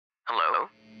Hello?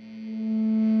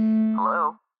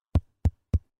 Hello?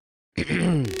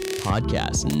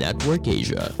 Podcast Network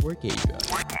Asia.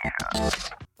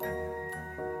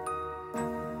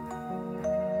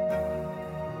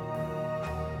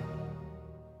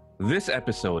 This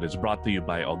episode is brought to you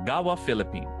by Ogawa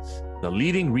Philippines, the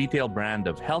leading retail brand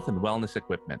of health and wellness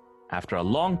equipment. After a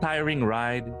long, tiring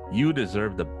ride, you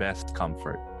deserve the best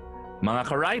comfort. Mga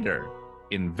ka-rider,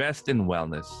 invest in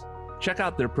wellness. Check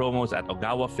out their promos at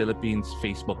Ogawa Philippines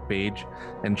Facebook page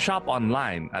and shop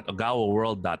online at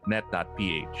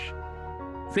ogawaworld.net.ph.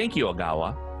 Thank you,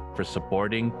 Ogawa, for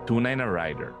supporting Tunay na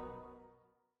Rider.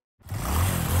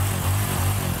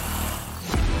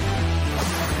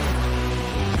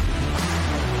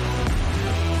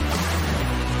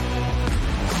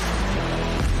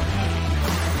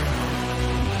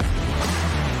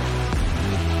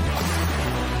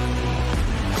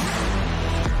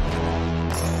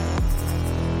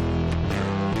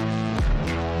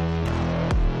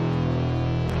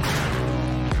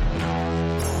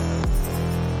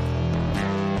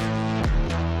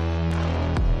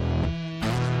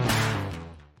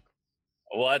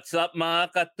 What's up,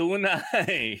 mga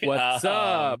katunay? What's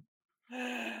up?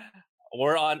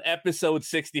 We're on episode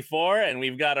 64 and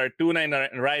we've got our Tunay na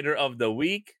Rider of the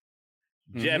Week,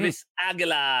 Jevis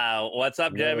Aguila. What's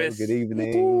up, Jevis? Good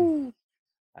evening.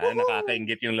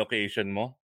 Nakakaingit yung location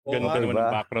mo. Ganda naman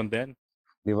ang background din.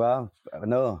 Di ba?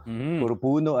 Puro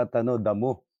puno at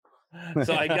damo.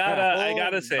 So I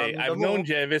gotta say, I've known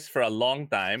Jevis for a long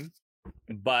time,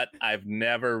 but I've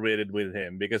never ridden with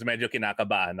him because medyo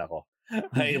kinakabahan ako.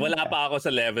 Ay, wala pa ako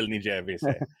sa level ni Jevis.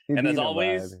 And as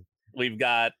always, we've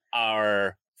got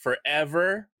our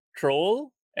forever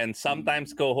troll and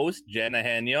sometimes co-host, Jenna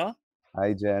Henyo.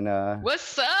 Hi, Jenna.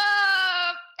 What's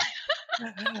up?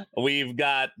 We've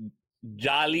got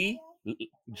Jolly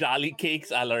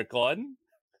Cakes Alarcon.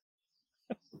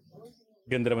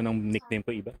 Ganda naman ng nickname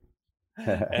ko, iba.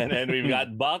 And then we've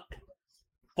got Buck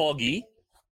Poggy.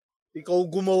 Ikaw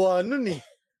gumawa nun eh.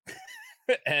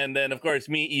 And then, of course,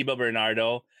 me, Iba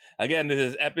Bernardo. Again, this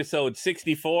is episode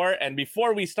 64. And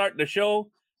before we start the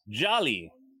show, Jolly.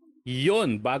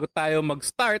 Yun, bago tayo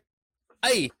mag-start,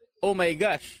 ay, oh my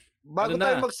gosh. Bago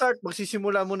tayo mag-start,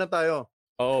 magsisimula muna tayo.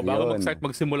 Oo, bago mag-start,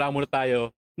 magsimula muna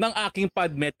tayo ng aking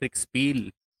Podmetrics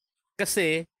spiel.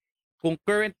 Kasi, kung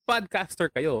current podcaster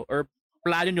kayo or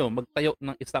plano nyo magtayo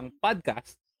ng isang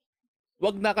podcast,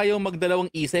 wag na kayong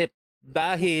magdalawang isip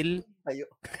dahil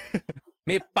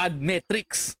may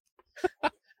Podmetrics.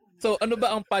 So, ano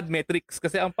ba ang Podmetrics?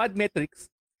 Kasi ang Podmetrics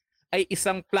ay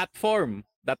isang platform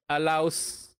that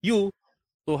allows you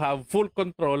to have full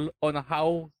control on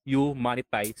how you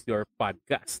monetize your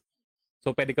podcast. So,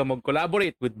 pwede ka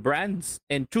mag-collaborate with brands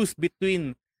and choose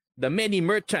between the many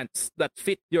merchants that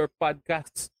fit your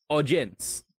podcast's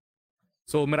audience.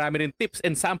 So, marami rin tips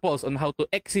and samples on how to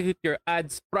execute your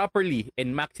ads properly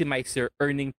and maximize your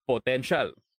earning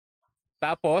potential.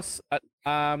 Tapos,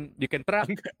 you can track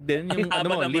din yung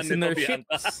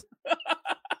listenerships.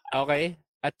 Okay?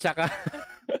 At saka,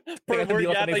 per word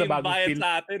yata yung bayad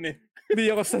sa atin eh. Hindi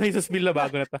ako sanay sa spiel na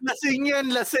bago na to. Lasing yan,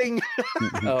 lasing.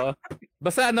 Oo.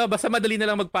 Basta madali na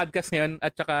lang mag-podcast ngayon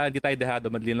at saka di tayo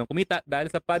dehado, madali lang kumita dahil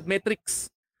sa Podmetrics.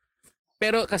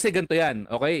 Pero kasi ganito yan,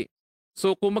 okay?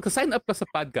 So, kung magsa-sign up ka sa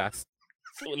podcast,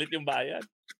 sulit yung bayad.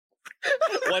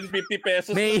 150 pesos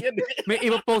may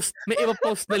ipo-post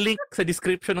na link sa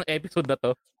description ng episode na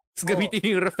to. Tapos gamitin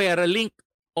yung referral link,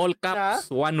 all caps,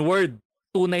 one word,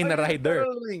 Tunay na Rider.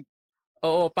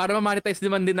 Oo, para ma-monetize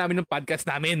naman din namin ng podcast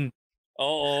namin.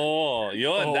 Oo,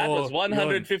 yun. That was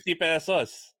 150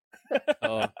 pesos.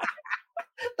 Oo.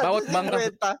 Bawat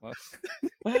bangka.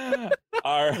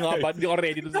 Ba't di ko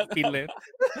ready dun sa spiel na yun?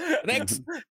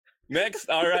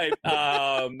 Next, all right.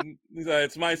 So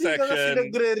it's my section. Hindi ka kasi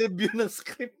nagre-review ng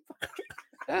script.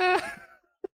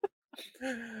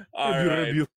 All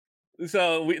right.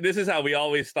 So this is how we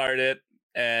always start it,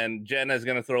 and Jenna's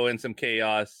gonna throw in some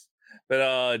chaos.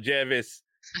 But Jevis,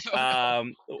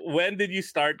 when did you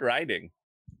start riding?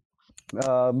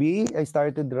 I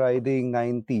started riding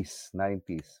 90s.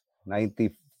 96,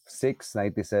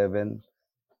 97.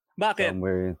 Bakit?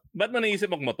 Somewhere. Ba't mo naisip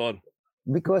mag-motor?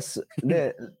 Because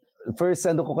first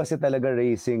ko kasi talaga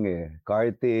racing eh.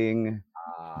 Karting,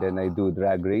 then I do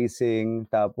drag racing.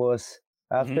 Tapos,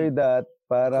 after that,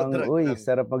 parang,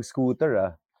 sarap mag-scooter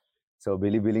ah. So,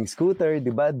 bili-biling scooter,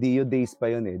 di ba? Dio days pa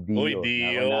yun eh. Dio. Uy,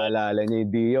 Dio. Naalala niyo yung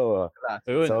Dio.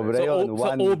 Sobra yun.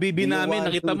 Sa OBB namin,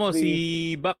 nakita mo,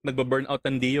 si Buck, nagba-burnout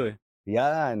ng Dio eh.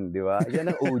 Yan, di ba?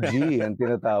 Yan ang OG, ang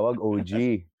tinatawag,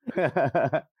 OG.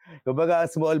 Kumbaga,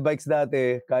 small bikes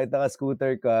dati, kahit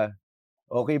naka-scooter ka,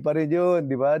 okay pa rin yun,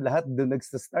 di ba? Lahat doon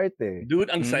nagsa-start eh. Dude,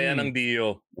 ang saya ng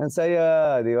Dio. Ang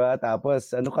saya, di ba?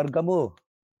 Tapos, ano karga mo?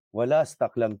 Wala,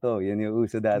 stock lang to. Yan yung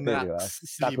uso dati, di ba?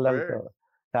 Stock lang to.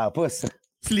 Tapos,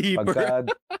 pagka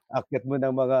akit mo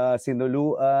ng mga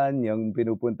sinuluan, yung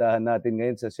pinupuntahan natin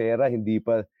ngayon sa Sierra,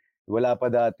 wala pa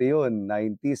dati yun.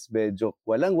 90s, medyo,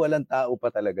 walang tao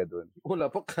pa talaga doon. Wala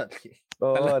pa kali.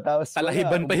 Oo, tapos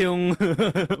Talahiban pa yung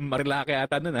Marilake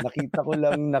ata nun. Nakita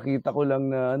ko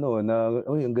lang na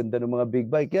ang ganda ng mga big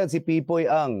bike. Yan, si Pipoy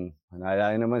Ang.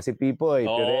 Naalala naman si Pipoy,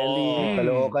 Pirelli,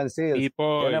 Caloocan Seals.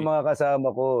 Yan ang mga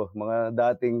kasama ko. Mga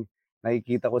dating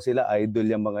nakikita ko sila, idol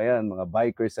yung mga yan. Mga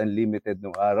Bikers Unlimited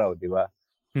nung araw, di ba?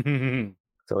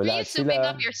 So, Were you souping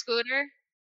up your scooter?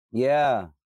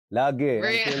 Yeah. Lagi.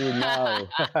 Until now.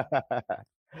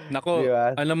 Nako,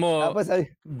 diba? alam mo, tapos,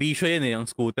 bisyo yan ang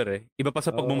scooter eh. Iba pa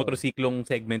sa pagmumotorsiklong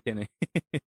segment yan eh.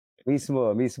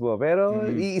 Mismo. Pero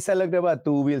iisa lang naman,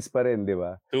 2 wheels pa rin, di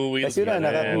ba? 2 wheels. Kasi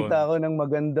nakakita ako ng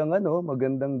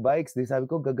magandang bikes. Di sabi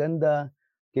ko, gaganda.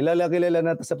 Kilala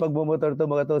na to sa pagmumotor to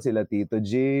mga to. Sila Tito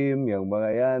Jim, yung mga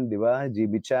yan, di ba?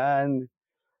 Jimmy Chan.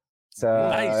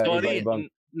 Ay, sorry.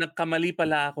 Nagkamali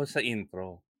pala ako sa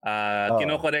intro.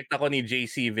 Kinokorekt ako ni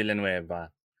JC Villanueva.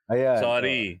 Ayan.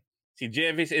 Sorry. Si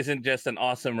Jevis isn't just an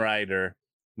awesome rider,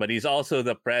 but he's also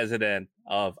the president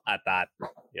of ATAT.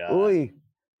 Yeah. Uy.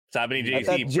 Sabi ni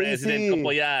JC, president ko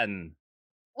po yan.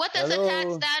 What does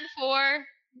ATAT stand for?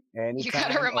 Anytime, you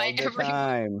gotta remind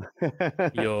everyone.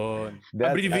 Yun.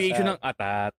 Abbreviation ng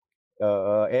ATAT.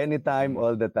 Anytime,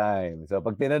 all the time. So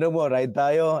pag tinanong mo, ride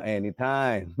tayo,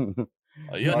 anytime.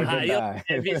 Yun, hayop,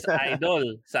 Jevis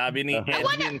idol. Sabi ni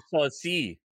Edwin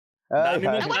Sosi. Dami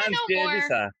mo fans,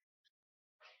 Jevis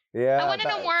Yeah, I want to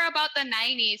know more about the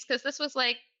 90s because this was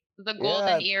like the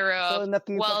golden era.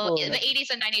 The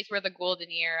 80s and 90s were the golden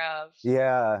era of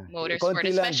motorsport,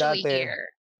 especially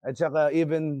here. At saka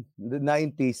even the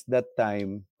 90s that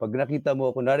time, pag nakita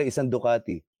mo, kunwari isang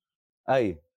Ducati,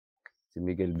 ay, si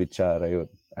Miguel Bichara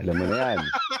yun. Alam mo na yan.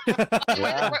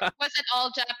 Was it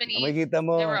all Japanese? Makikita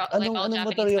mo, anong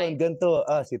motor yun? Ganto,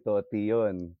 si Toti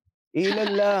yun.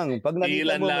 Ilan lang. Pag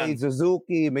nakita mo, may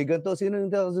Suzuki, may ganto. Sino yung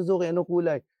Suzuki? Anong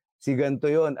kulay? Si ganto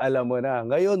yun, alam mo na.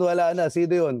 Ngayon, wala na. Sino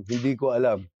yun? Hindi ko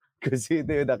alam. Kasi ito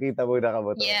yung nakita mo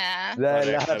nakamotor. Yeah.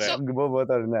 Dahil lahat ng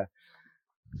motor na.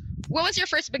 What was your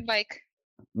first big bike?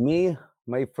 Me?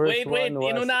 My first one was...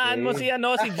 Wait. Inunahan mo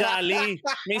si Jolly.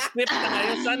 May script na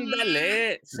kayo.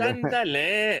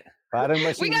 Sandali. Parang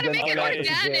machine gun. We gotta make it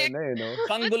organic.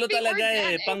 Panggulo talaga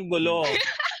eh. Panggulo.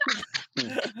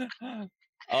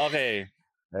 Okay.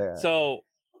 Yeah. So,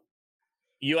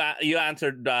 you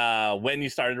answered when you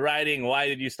started riding, why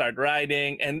did you start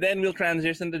riding, and then we'll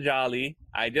transition to Jolly.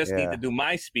 I just need to do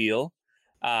my spiel.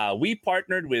 We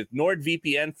partnered with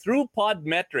NordVPN through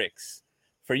Podmetrics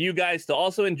for you guys to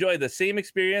also enjoy the same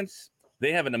experience.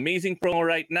 They have an amazing promo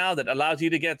right now that allows you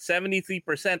to get 73%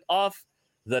 off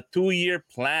the 2-year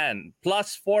plan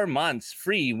plus 4 months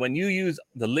free when you use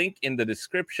the link in the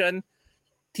description,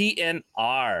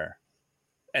 TNR,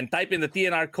 and type in the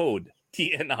TNR code,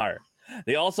 TNR.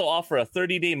 They also offer a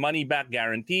 30-day money-back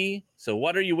guarantee. So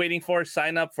what are you waiting for?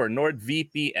 Sign up for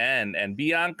NordVPN. And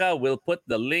Bianca will put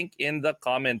the link in the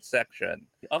comment section.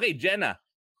 Okay, Jenna.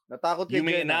 You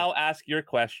may now ask your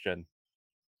question.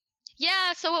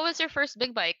 Yeah, so what was your first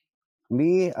big bike?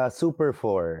 Me, a Super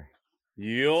 4.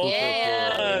 Yun!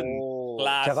 Yeah.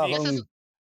 Classic.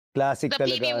 Classic the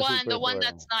talaga. PB1, Super the one 4.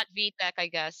 that's not VTEC, I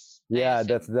guess. Yeah,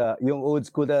 that's yung old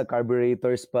school na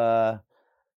carburetors pa.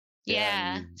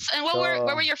 Yeah. So, and where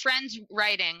were your friends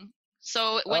riding?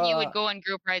 So when you would go on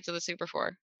group rides with the Super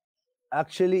 4?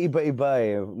 Actually, iba-iba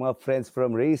eh. Mga friends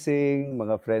from racing,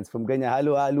 mga friends from ganyan,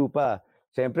 halo-halo pa.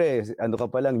 Siyempre, ano ka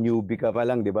pa lang, newbie ka pa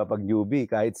lang, di ba? Pag newbie,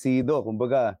 kahit sido,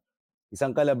 kumbaga,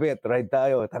 isang kalabit, ride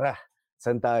tayo, tara,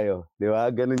 saan tayo? Di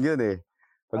ba? Ganun yun eh.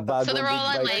 Pag bagong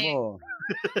big bike mo.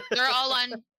 They're all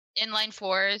on inline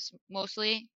 4s,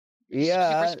 mostly?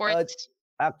 Yeah. Super sports?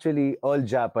 Actually, all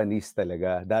Japanese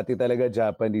talaga. Dati talaga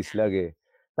Japanese lang eh.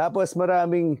 Tapos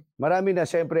marami na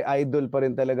syempre idol pa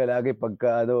rin talaga lagi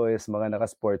pagka is mga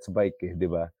naka-sports bike eh, di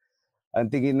ba? Ang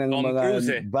tingin ng mga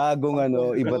bagong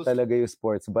iba talaga yung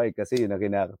sports bike kasi yun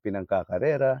ang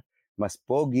pinangkakarera, mas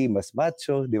pogi, mas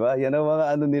macho, di ba? Yan ang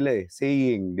mga nila eh,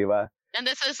 saying, di ba? And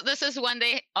this is when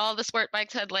all the sport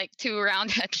bikes had like 2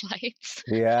 round headlights.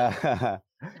 Yeah.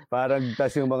 Parang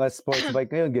tas yung mga sports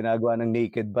bike ngayon ginagawa ng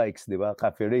naked bikes, di ba?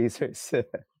 Cafe racers.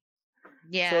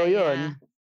 Yeah. So yun.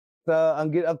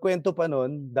 Ang kwento pa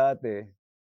noon dati,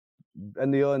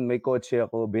 may kotse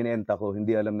ako, binenta ko,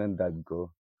 hindi alam ng dad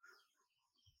ko.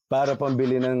 Para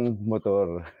pambili ng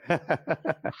motor.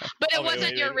 But it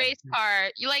wasn't your race car.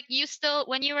 You still,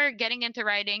 when you were getting into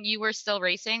riding, you were still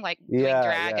racing, like doing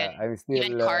drag and I'm still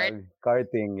even kart?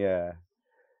 Karting, yeah.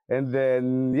 And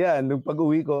then, nung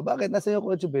pag-uwi ko, bakit nasa yung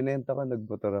kotse? Binenta ko,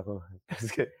 nagmotor ako.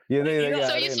 Yun na yung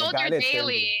nangyari. So you sold your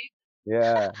daily.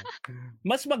 Yeah.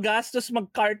 Mas magastos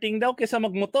mag-karting daw kaysa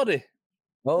magmotor eh.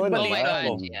 Oo, oh my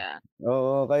God, yeah.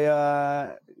 Oo, kaya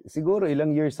siguro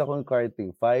ilang years akong karting,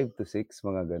 5 to 6,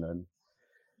 mga ganon.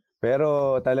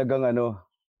 Pero talagang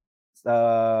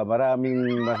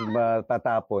maraming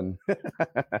matatapon.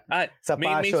 Sa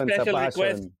passion, may special sa passion.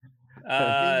 Request.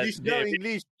 English daw,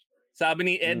 English. Sabi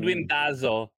ni Edwin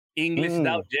Tazo, English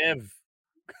daw, Jev.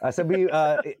 Sabi,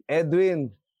 Edwin,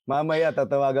 mamaya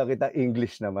tatawagan kita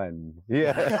English naman.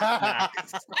 Yeah.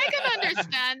 I can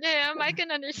understand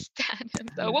him.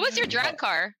 So, what was your drag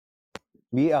car?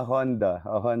 Me, a Honda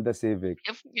Civic.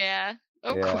 Yeah,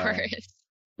 of course.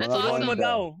 That's Turuan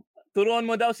awesome. Turuan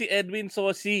mo daw si Edwin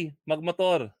Sosi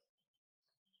magmotor.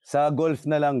 Sa golf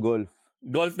na lang, golf.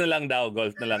 Golf na lang,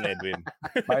 Edwin.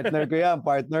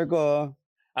 Partner ko.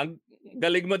 Ang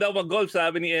galing mo daw mag-golf,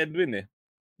 sabi ni Edwin eh.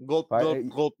 Golf.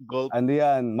 Ano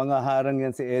yan? Mga harang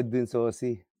yan si Edwin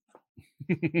Sosi.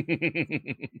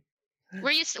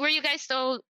 Were you guys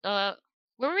still where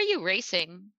were you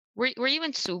racing? Were you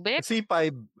in Subic?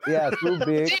 C5. Yeah,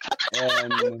 Subic.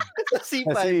 And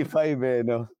C5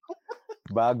 no?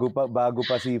 Bago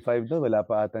pa C5 doon, wala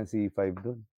pa atang C5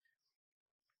 doon.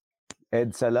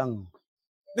 EDSA lang.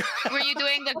 Were you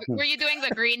doing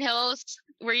the Green Hills?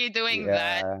 Were you doing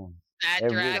that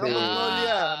drag?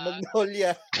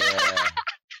 Magnolia. Yeah.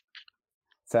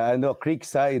 Sa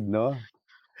Creekside, no?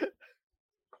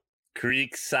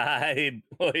 Creekside.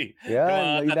 Oy.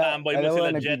 Yan, mga katamboy mo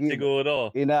sila jet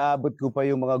siguro. Inaabot ko pa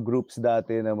yung mga groups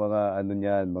dati ng mga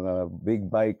mga big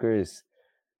bikers.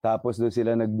 Tapos doon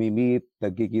sila nagmi-meet,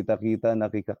 nagkikita-kita,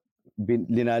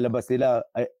 linalabas nila.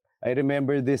 I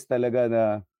remember this talaga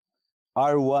na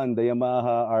R1, the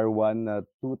Yamaha R1 na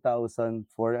 2004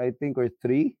 I think or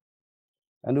 3.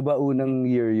 Ano ba unang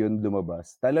year yun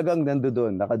lumabas? Talagang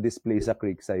nandoon, naka-display sa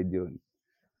Creekside yun.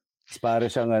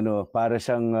 Para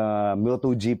siyang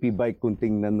MotoGP bike kung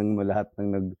tingnan ng lahat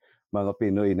ng mga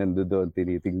Pinoy nandoon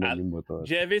tinitingnan yung motor.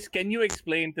 Jevis, can you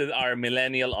explain to our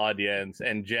millennial audience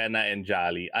and Jenna and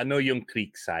Jolly, ano yung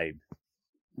Creekside?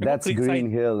 That's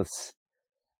Green Hills.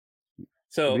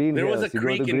 So, there was a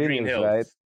creek in Green Hills, right?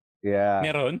 Yeah.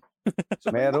 Meron?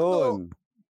 Meron.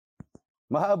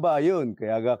 Mahaba yun,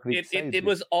 kaya ga Creekside. It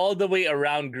was all the way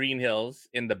around Green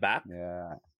Hills in the back.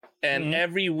 Yeah. And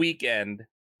every weekend,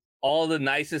 all the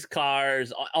nicest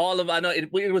cars,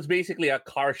 it was basically a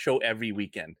car show every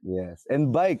weekend. Yes.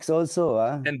 And bikes also,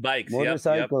 And bikes,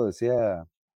 motorcycles, yeah.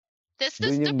 This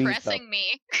is depressing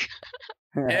me.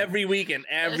 Every weekend,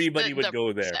 everybody would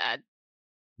go there. Sad.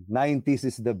 90s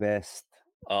is the best.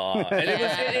 And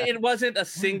it wasn't a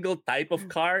single type of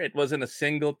car. It wasn't a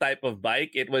single type of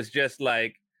bike. It was just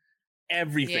like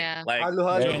everything. Yeah. Like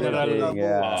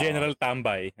general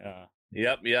tambay.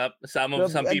 Yep. Some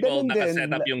people naka-set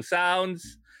up yung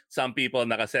sounds. Some people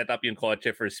naka-set up yung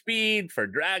kotse for speed, for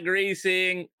drag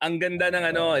racing. Ang ganda ng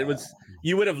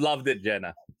you would have loved it,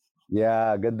 Jenna.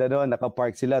 Yeah, ganda doon.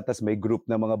 Naka-park sila, tas may group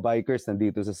ng mga bikers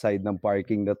nandito sa side ng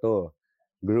parking na to.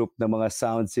 Group ng mga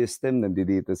sound system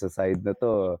nandito sa side na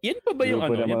to. Yan pa ba yung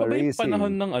yung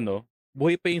panahon ng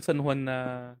buhay pa yung San Juan na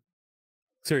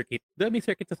circuit? May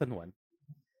circuit sa San Juan?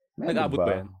 Nag-abot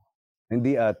ba yan?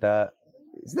 Hindi ata.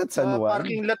 Is that San Juan?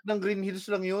 Parking lot ng Green Hills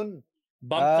lang yun.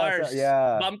 Bump cars.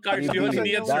 Bump cars yun,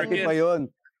 hindi yan circuit. Dati pa yun.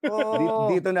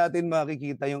 Dito natin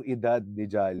makikita yung edad ni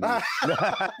Jolly.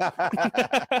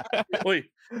 Uy,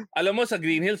 alam mo sa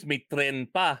Green Hills may tren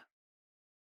pa.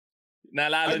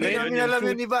 Naalala niyo yun? Di namin alam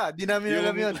yun, iba. Di namin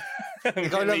alam yun.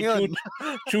 Ikaw lang yun.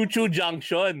 Chuchu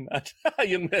Junction. At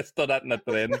yung restaurant na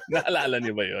tren. Naalala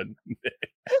niyo ba yun?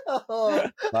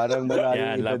 Parang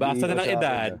maraming labasan na ng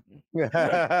edad.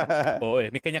 Oo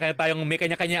may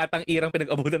kanya-kanya atang irang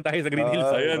pinag-abutan tayo sa Green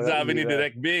Hills. Ayun, sabi ni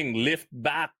Direk Bing, lift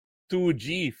back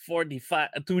 2G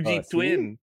 2G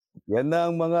twin. Yan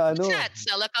na ang mga What's that,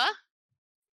 Celica?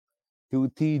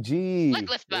 2TG.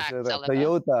 Lift back, Celica.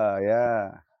 Toyota,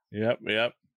 yeah. Yep.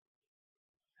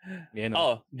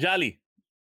 Jolly.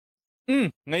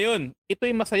 Ngayon, ito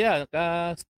yung masaya.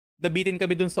 Nabitin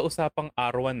kami dun sa usapang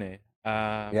R1 eh.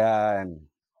 Yan.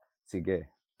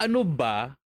 Sige. Ano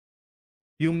ba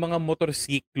yung mga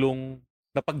motorsiklong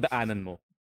napagdaanan mo?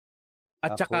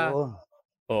 At saka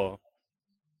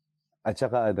At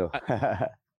saka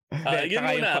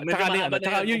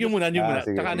yun muna.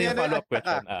 Tsaka na yung follow-up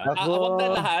question. Wag na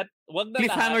lahat.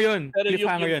 Cliffhanger yun. Pero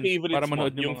Cliffhanger yung favorites para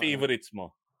manood yung favorites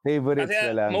mo. Favorites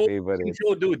na lang, favorites.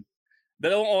 Show, dude.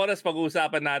 2 oras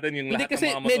pag-uusapan natin yung lahat ng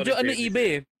mga motor. Medyo iba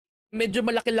eh. Medyo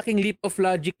malaki-laking leap of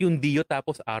logic yung Dio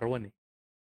tapos R1 eh.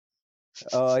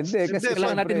 Hindi. Kasi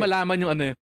kailangan natin malaman yung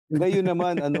ano eh. Ngayon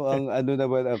naman, ano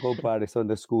naman ang comparison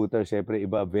na scooter? Siyempre,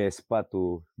 iba Vespa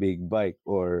to big bike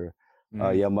or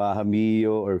Yamaha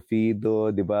Mio or Fido,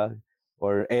 di ba?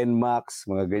 Or NMAX,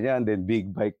 mga ganyan. Then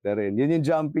big bike na rin. Yun yung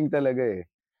jumping talaga eh.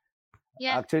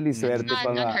 Yeah. Actually, swerte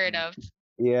pa nga. Unheard of.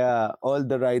 Yeah, all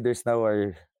the riders now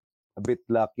are a bit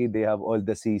lucky. They have all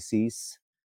the CCs.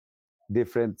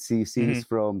 Different CCs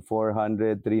from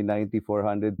 400, 390,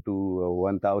 400 to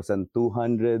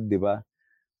 1,200, di ba?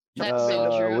 That's so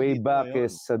true. Way back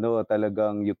is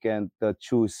talagang you can't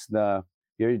choose na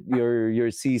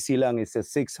your CC lang is a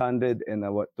 600 and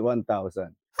a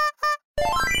 1,000.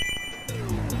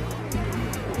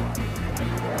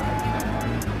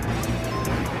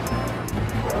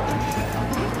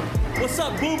 What's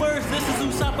up, boomers? This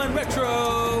is Usapan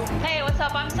Retro. Hey, what's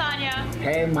up? I'm Sonia.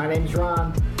 Hey, my name's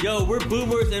Ron. Yo, we're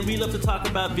boomers and we love to talk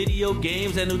about video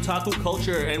games and otaku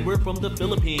culture, and we're from the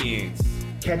Philippines.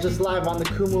 Catch us live on the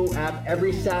Kumu app every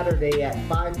Saturday at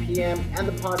 5 p.m. and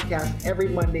the podcast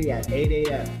every Monday at 8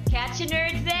 a.m. Catch you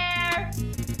nerds there!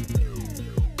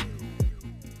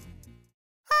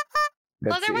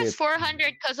 Well, there was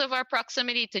 400 because of our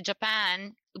proximity to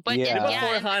Japan. But Yeah. Di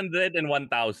ba 400 and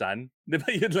 1,000? Di ba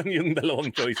yun lang yung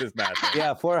dalawang choices natin?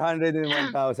 Yeah, 400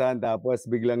 and 1,000 tapos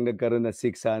biglang nagkaroon na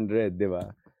 600, di ba?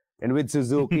 And with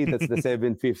Suzuki, that's the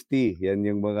 750. Yan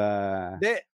yung mga...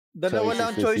 Dalawa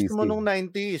lang choices choice mo sa nung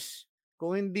 90s.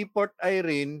 Kung hindi Port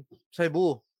Irene,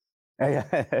 Cebu. Ayan.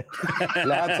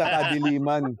 Lahat sa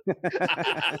kadiliman.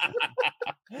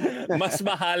 Mas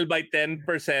mahal by 10%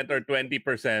 or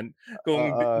 20%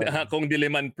 kung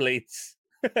diliman plates.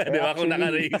 Di ba? Kung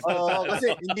naka-race. Oo,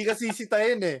 kasi hindi ka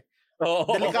sisitayin eh.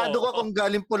 Delikado ka kung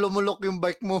galing pulumulok yung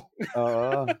bike mo.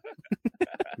 Oo.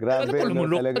 Grabe,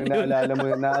 talagang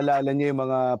naalala niyo yung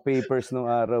mga papers nung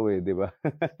araw eh, di ba?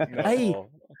 Ay,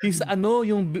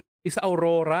 yung isa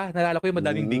Aurora, naalala ko yung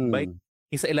madaming big bike.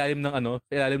 Isa ilalim ng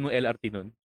sa ilalim ng LRT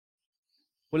nun.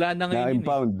 Wala na ngayon.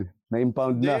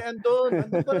 Na-impound na. Hindi, andun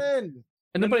pa rin.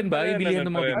 Ano pa rin ba? Ibilihan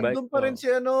ng mga big bike? Andun pa rin si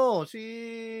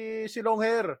long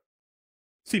hair.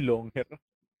 Si long hair.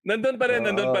 Nandun pa rin.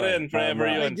 Forever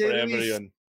yun.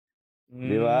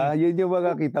 Di ba? Yun yung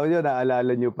mga kita nyo,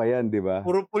 naalala nyo pa yan, di ba?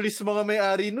 Puro pulis mga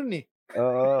may-ari nun eh.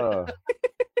 Oo.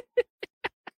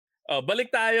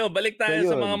 Balik tayo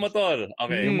sa mga motor.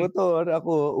 Okay. Yung motor,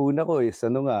 una ko is,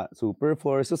 Super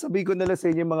 4. So sabi ko na lang sa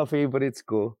inyo yung mga favorites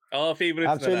ko. Favorites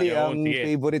Actually, na lang. ang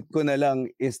favorite ko na lang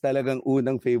is talagang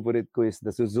unang favorite ko is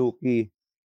the Suzuki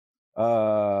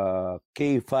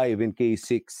K5 and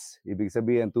K6. Ibig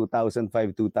sabihin,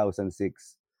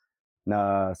 2005-2006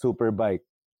 na superbike.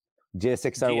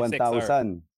 GSXR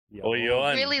 1000. Oh,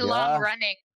 yun. Really long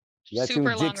running. That's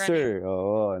Super yung long Gixxer. running.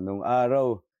 Oo, nung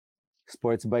araw,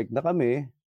 sports bike na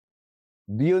kami.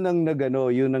 Yun ang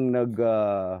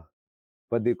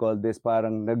what do you call this?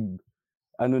 Parang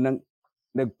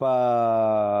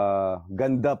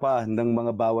nagpa-ganda pa ng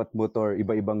mga bawat motor,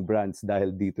 iba-ibang brands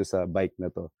dahil dito sa bike na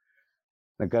to.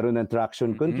 Nagkaroon ng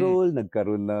traction control,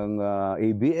 nagkaroon ng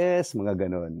ABS, mga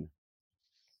ganon.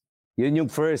 Yun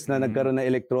yung first na nagkaroon ng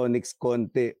electronics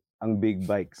konti ang big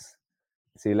bikes.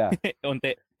 Sila.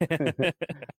 Konti.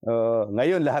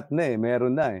 Ngayon lahat na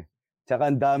meron na eh. Tsaka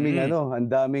ang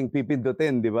daming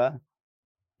pipindutin, di ba?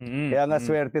 Kaya nga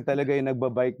swerte talaga yung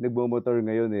nagmomotor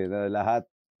ngayon eh. Na lahat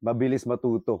mabilis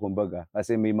matuto, kumbaga.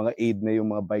 Kasi may mga aid na yung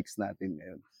mga bikes natin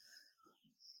ngayon.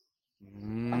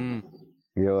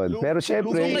 Yun. Pero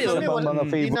syempre, isa pang mga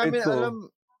favorite ko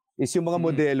is yung mga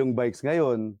modelong bikes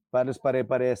ngayon. Paros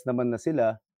pare-parehas naman na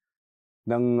sila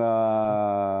ng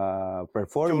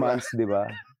performance, di ba?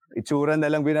 Itsura na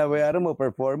lang binabayaran mo,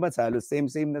 performance, halos same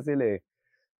na sila eh.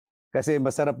 Kasi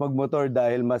masarap magmotor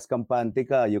dahil mas kampante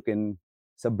ka. You can,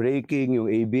 sa braking,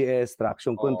 yung ABS,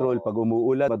 traction control, pag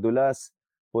umuulan, madulas,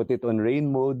 put it on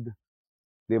rain mode.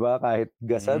 Di ba? Kahit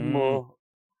gasan mo,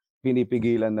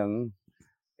 pinipigilan ng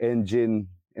engine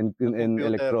and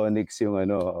electronics yung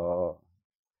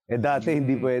dati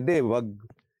hindi pwede. Wag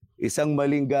isang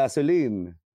maling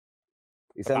gasoline,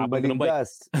 isang maling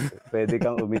gas, pwede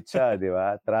kang umitsya, di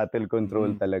ba? Throttle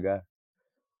control talaga.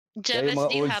 Jevis,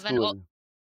 do you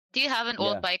have an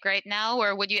old bike right now,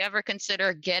 or would you ever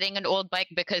consider getting an old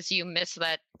bike because you miss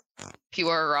that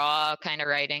pure raw kind of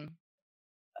riding?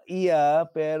 Yeah,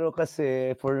 pero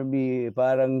kasi for me,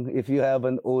 parang if you have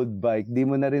an old bike, di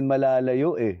mo na rin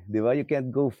malalayo eh. Di ba? You can't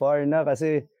go far na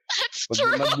kasi That's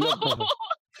true!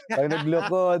 Pag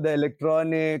nagloko, the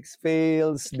electronics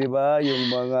fails, di ba? Yung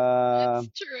mga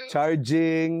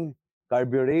charging,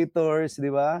 carburetors, di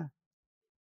ba?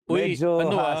 Medyo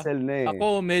hassle na eh.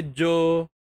 Ako medyo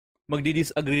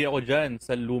magdi-disagree ako dyan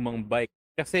sa lumang bike.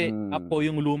 Kasi ako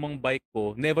yung lumang bike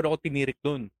ko, never ako tinirik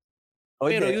dun.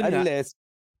 Pero yun unless,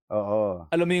 oo.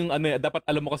 Alam mo yung dapat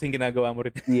alam mo kasi yung ginagawa mo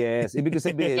rin. Yes, ibig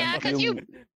sabihin, you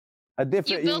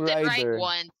built yung rider, it right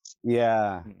once.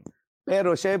 Yeah.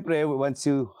 Pero syempre, once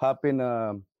you hop in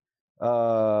a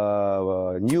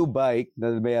new bike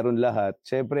na mayroon lahat,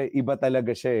 syempre iba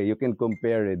talaga siya eh. You can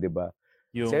compare it, di ba?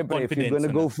 Syempre, if you're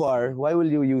gonna go far, why will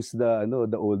you use the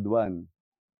old one?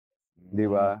 Di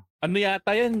ba? Ano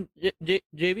yata yan,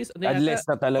 Jevis? Ano unless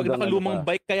yata, na talagang pag nakalumang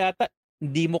bike ka yata,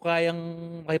 hindi mo kayang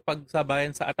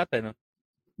makipagsabayan sa ATAT, no?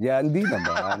 Yeah, hindi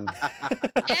naman.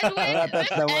 Ang ATAT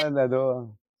naman,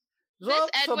 This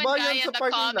Edwin guy in the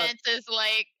comments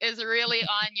is really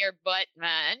on your butt,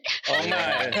 man. Oh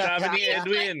my, sabi ni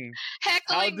Edwin,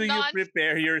 how do you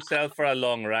prepare yourself for a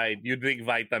long ride? You drink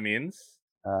vitamins?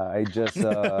 I just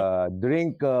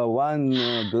drink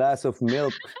 1 glass of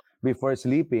milk before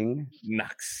sleeping.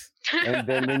 Naks. And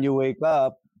then when you wake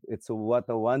up, it's what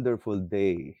a wonderful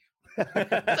day.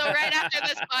 So right after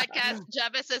this podcast,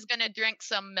 Jevis is gonna drink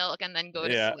some milk and then go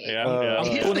to sleep. Ang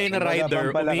tunay na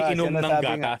rider, umiinom ng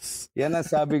gatas. Yan ang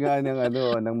sabi nga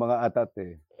ng mga ATAT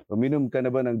eh. Uminom ka na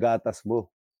ba ng gatas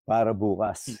mo para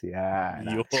bukas?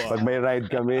 Yan. Pag may ride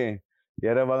kami,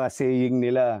 yan ang mga saying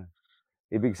nila.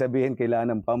 Ibig sabihin,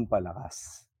 kailangan ng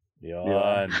pampalakas.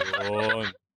 Yun.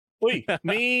 Uy,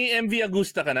 may MV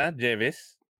Agusta ka na,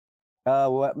 Jevis?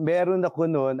 Meron ako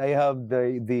noon. I have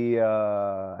I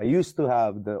used to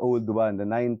have the old one, the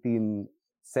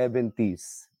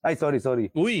 1970s. Ay, sorry.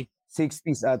 Uy!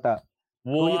 60s ata.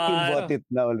 Wow. Kuya Kim bought it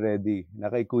na already.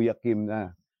 Na kay Kuya Kim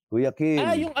na. Kuya Kim.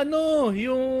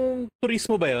 Yung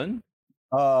turismo ba yun?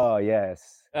 Oh,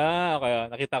 yes.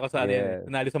 Okay. Nakita ko sa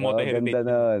nanali sa Moto Heritage. Ganda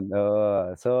nun.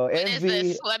 So, what is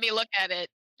this? Let me look at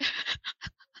it.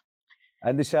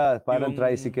 Ano siya? Parang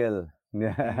tricycle.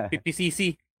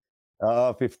 50cc.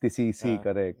 Oo, 50cc,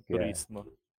 correct. Turismo.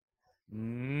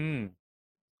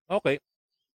 Okay.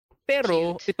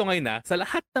 Pero, ito ngayon sa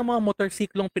lahat ng mga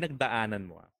motorsiklong pinagdaanan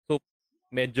mo, so,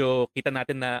 medyo, kita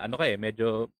natin na,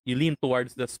 medyo, you lean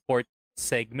towards the sport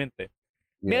segment eh.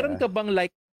 Yeah. Meron ka bang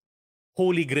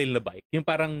holy grail na bike? Yung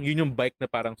parang, yun yung bike na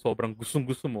parang sobrang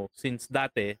gustong-gusto mo since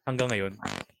dati hanggang ngayon?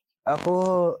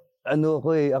 Ako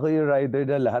yung rider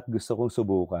na lahat gusto kong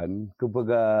subukan.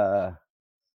 Kumbaga,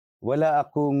 wala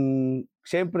akong,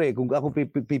 syempre, kung ako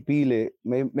pipili,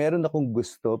 meron akong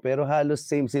gusto, pero halos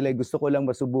same sila. Gusto ko lang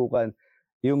masubukan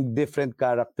yung different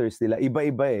characters nila.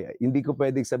 Iba-iba eh. Hindi ko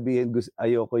pwedeng sabihin,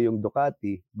 ayoko yung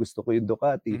Ducati, gusto ko yung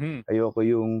Ducati, ayoko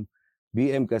yung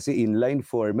BM kasi inline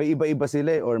 4. May iba-iba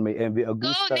sila eh, or may MV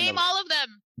Agusta. Go, name all of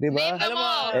them. Diba? Name them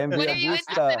all. MV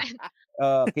Agusta,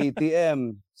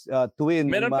 KTM, Twin,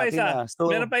 meron pa isa.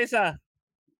 Meron pa isa.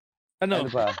 Ano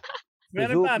pa?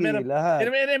 Meron Suzuki, pa. Lahat.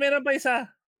 Meron pa isa.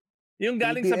 Yung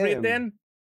galing sa Britain.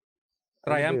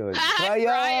 Triumph.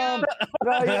 Triumph!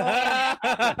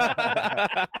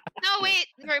 No,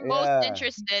 wait. We're both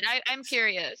interested. I'm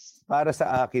curious. Para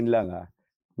sa akin lang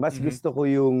mas gusto ko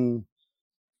yung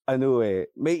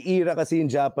may era kasi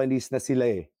yung Japanese na sila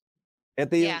eh.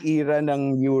 Ito yung era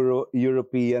ng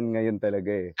European ngayon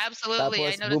talaga eh.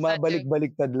 Absolutely. Tapos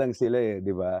bumabalik-baliktad lang sila eh,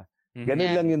 di ba?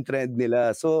 Ganun lang yung trend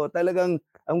nila. So talagang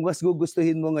ang mas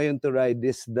gugustuhin mo ngayon to ride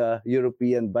is the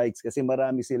European bikes kasi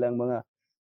marami silang mga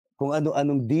kung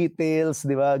ano-anong details,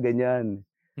 di ba? Ganyan.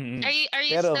 Are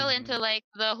you still into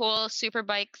the whole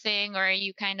superbike thing, or are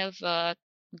you kind of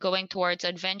going towards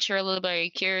adventure a little bit? Are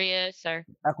you curious, or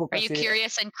are you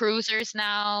curious in cruisers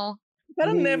now?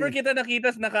 Parang never kita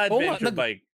nakita na naka-adventure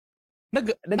bike.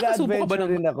 Nag-adventure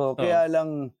rin ako, kaya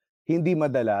lang hindi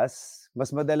madalas. Mas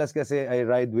madalas kasi I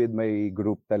ride with my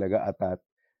group talaga, ATAT.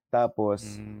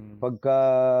 Tapos, pagka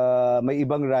may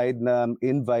ibang ride na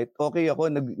invite, okay ako,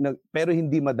 pero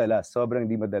hindi madalas, sobrang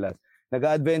hindi madalas.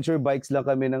 Nag-adventure bikes lang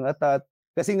kami ng ATAT.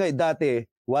 Kasi nga dati,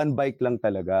 one bike lang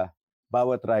talaga,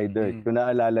 bawat rider. Kung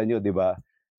naalala nyo, di ba?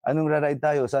 Anong ra-ride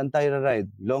tayo? Saan tayo ra-ride?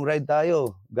 Long ride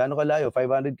tayo. Gaano kalayo?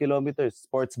 500 kilometers.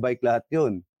 Sports bike lahat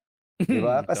yun. Di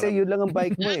ba? Kasi yun lang ang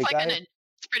bike mo eh.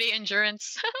 It's pretty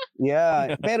endurance.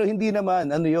 Yeah. Pero hindi naman,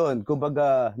 yun.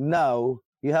 Kumbaga, now,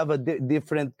 you have a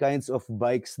different kinds of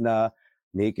bikes na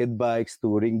naked bikes,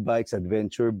 touring bikes,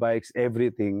 adventure bikes,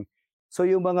 everything. So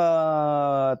yung mga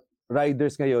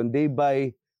riders ngayon, they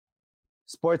buy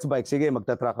sports bike. Sige,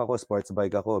 magta-track ako, sports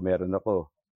bike ako, meron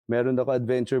ako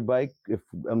adventure bike if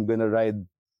I'm gonna ride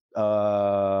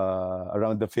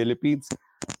around the Philippines.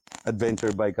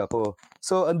 adventure bike ako.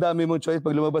 So, ang dami mong choice.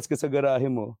 Pag lumabas ka sa garahe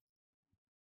mo,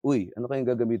 uy, ano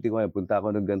kayang gagamitin ko ngayon? Punta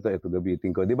ako ng ganito, ito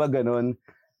gamitin ko. Di ba ganon?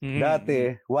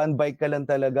 Dati, one bike ka lang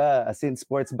talaga. As in,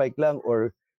 sports bike lang. Or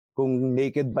kung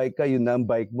naked bike ka, yun na ang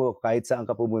bike mo. Kahit saan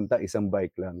ka pumunta, isang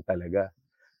bike lang talaga.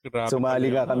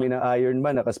 Sumali nga kami ng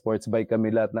Ironman, naka-sports bike kami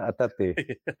lahat na ATAT eh.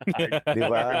 Di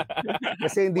ba?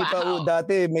 Kasi hindi pa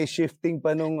dati, may shifting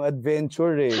pa nung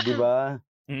adventure eh. Di ba?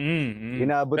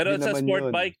 Inabot Pero din sa naman sport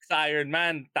yun. bike, sa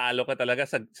Ironman, talo ka talaga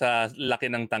sa laki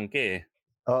ng tangke eh.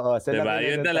 Oo, sa diba? laki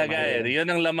Yun talaga eh. Yun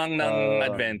ang lamang ng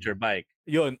adventure bike.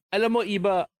 Yun. Alam mo,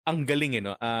 iba ang galing eh,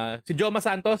 no? Si Joma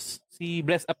Santos, si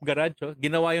Bless Up Garage,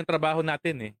 ginawa yung trabaho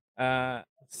natin eh.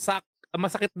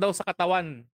 Masakit daw sa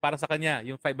katawan para sa kanya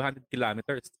yung 500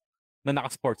 kilometers na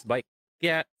naka-sports bike.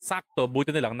 Kaya sakto,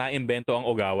 buti na lang na-invento ang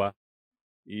Ogawa.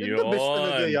 Yun. The best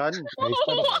talaga yan. Nice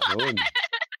talaga yun.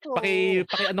 Paki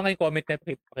ano nga yung comment na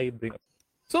paki bring up.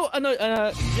 So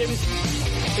Jevis,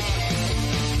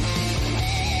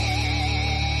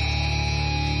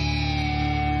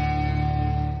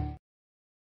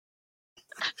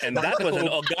 and that was an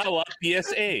Ogawa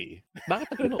PSA. Bakit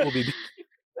nagkaroon ng OBB?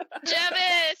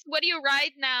 Jevis, what do you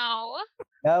ride now?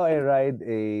 Now I ride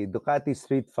a Ducati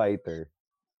Street Fighter.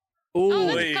 Oh,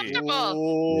 that's comfortable.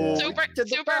 Yeah. Super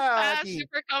fast,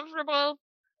 super comfortable.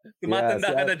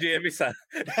 Tumatanda ka na, Jevis, ha?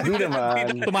 Hindi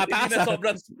naman. Tumataas na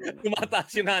sobrang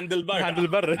tumataas yung handlebar.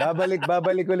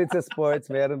 Babalik ulit sa sports,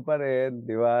 meron pa rin,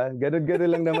 di ba? Ganun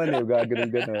lang naman eh,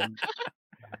 ganun.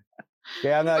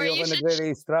 Kaya nga ayoko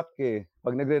nagre-race truck eh.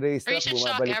 Pag nagre-race truck,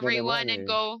 bumabalik na everyone naman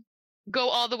and go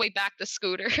all the way back to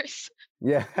scooters.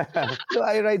 Yeah. So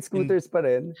I ride scooters pa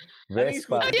rin.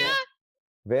 Vespa. Oh, yeah.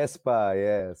 Vespa,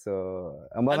 yeah. So,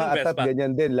 ang mga ATAT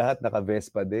ganyan din, lahat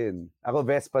naka-Vespa din. Ako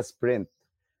Vespa Sprint.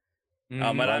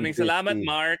 Maraming salamat,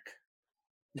 Mark.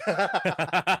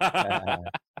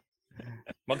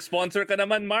 Mag-sponsor ka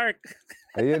naman, Mark.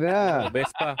 Ayun na.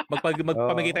 Vespa.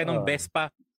 Magpamigay tayo ng Vespa.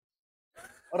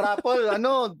 Rapol,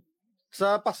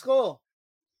 sa Pasko.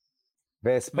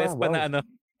 Vespa na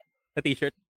na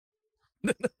t-shirt.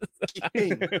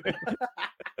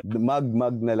 Mag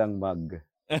na lang mag.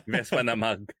 Vespa na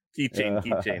mag.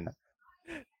 Keychain.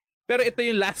 Pero ito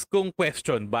yung last kong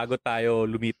question bago tayo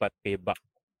lumipat kay Bak.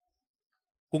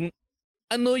 Kung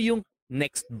ano yung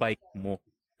next bike mo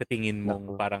sa tingin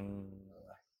mong parang...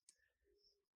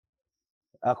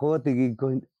 Ako, tingin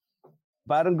ko,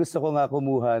 parang gusto ko nga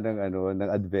kumuha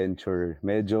ng adventure.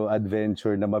 Medyo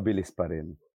adventure na mabilis pa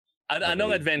rin.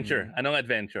 Anong adventure?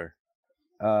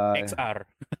 XR.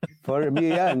 For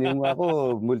me yan, yung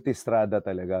ako, multistrada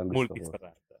talaga ang gusto ko.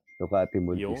 Ducati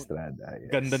Multistrada. Yes.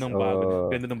 Ganda ng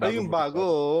bago. Ay, yung bago.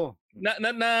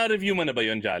 Na-review mo na ba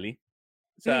yun, Jolly?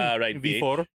 Sa Ride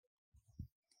V4?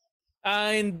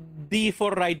 Hindi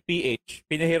for Ride PH.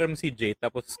 Pinahiram si Jay,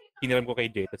 tapos hiniram ko kay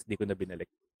Jay, tapos di ko na binalik.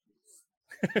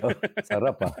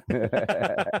 Sarap ah.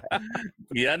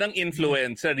 Yan ang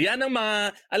influencer. Yan ang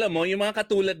mga, alam mo, yung mga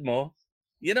katulad mo,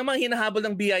 yan ang mga hinahabol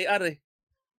ng BIR eh.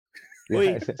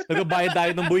 Uy, nagbabayad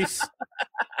tayo ng boys.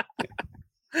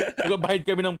 Nagbabayad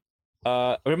kami ng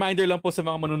reminder lang po sa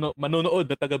mga manonood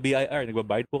na taga BIR.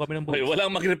 Nagbabayad po kami ng boys. Uy,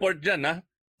 walang mag-report dyan, ha?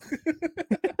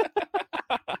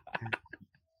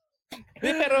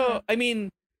 Pero, I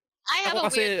mean, I have a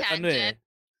weird tangent.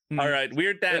 Alright,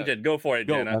 weird tangent. Go for it,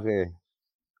 Jenna. Okay.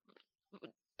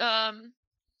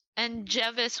 And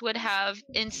Jevis would have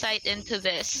insight into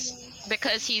this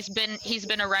because he's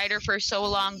been a rider for so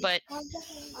long. But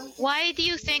why do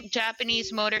you think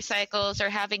Japanese motorcycles are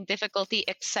having difficulty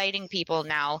exciting people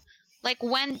now? Like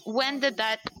when did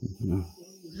that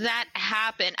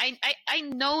happen? I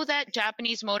know that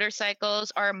Japanese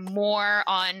motorcycles are more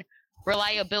on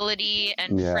reliability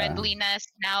and friendliness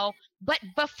now, but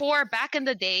before, back in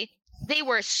the day, they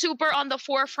were super on the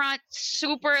forefront,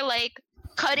 super like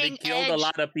cutting edge. They killed a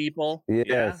lot of people.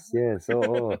 Yes.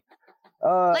 Oo.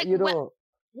 Like, you know,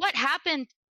 what happened?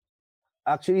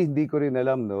 Actually, hindi ko rin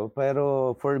alam, no?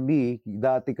 Pero for me,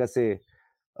 dati kasi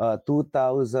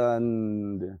 2004,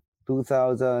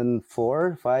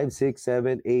 5, 6,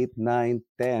 7, 8, 9,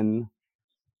 10,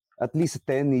 at least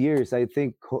 10 years, I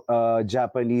think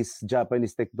Japanese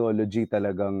technology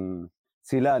talagang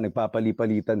sila,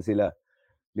 nagpapalipalitan sila.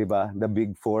 'Di ba? The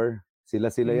Big Four.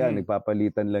 Sila yan,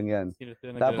 nagpapalitan lang yan.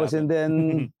 Tapos and then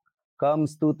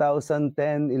comes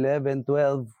 2010, 11,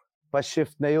 12,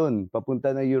 pa-shift na yun.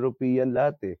 Papunta na European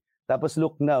lahat eh. Tapos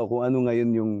look now kung ano ngayon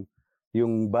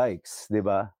yung bikes, 'di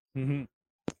ba?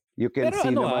 You can see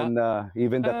naman na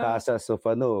even the Casas of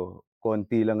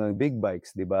konti lang ang big bikes,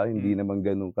 'di ba? Hindi naman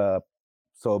ganun ka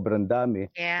sobrang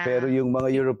dami. Yeah. Pero yung mga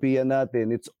European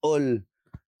natin, it's all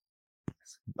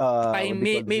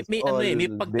may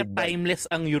pagka-timeless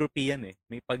ang European eh.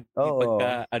 May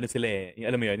pagka ano sila eh. Yung,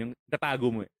 alam mo 'yun, yung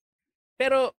tatago mo eh.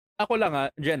 Pero ako lang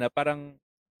Jenna, parang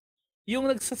yung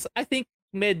I think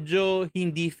medyo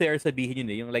hindi fair sabihin yun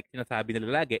eh. Yung like sinasabi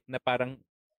nila lagi na parang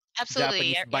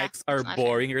Absolutely. Japanese bikes are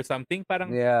boring or something. Parang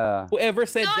whoever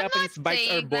said Japanese bikes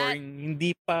are boring,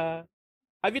 hindi pa.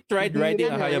 Have you tried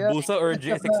riding a Hayabusa or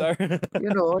GSXR?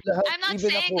 I'm not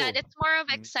saying that. It's more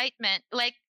of excitement.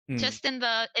 Like just in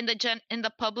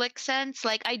the public sense,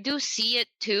 like I do see it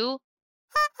too.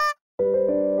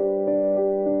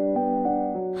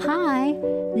 Hi,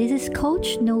 this is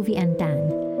Coach Novi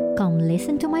Antan. Come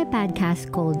listen to my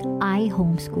podcast called I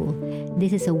Homeschool.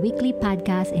 This is a weekly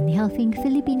podcast in helping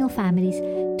Filipino families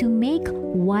to make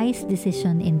wise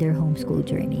decisions in their homeschool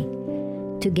journey.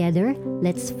 Together,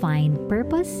 let's find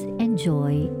purpose and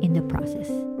joy in the process.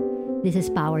 This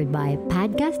is powered by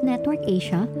Podcast Network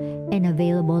Asia and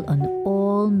available on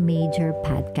all major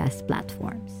podcast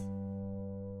platforms.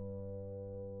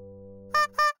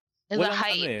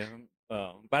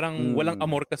 Parang walang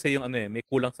amor kasi yung ano eh, may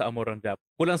kulang sa amor ang Jap.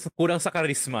 Kulang sa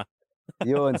charisma.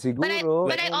 Yun, siguro.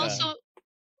 But I also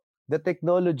the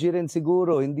technology rin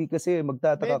siguro, hindi kasi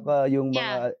magtataka ka yung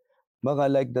mga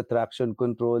like the traction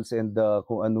controls and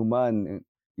kung ano man,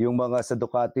 yung mga sa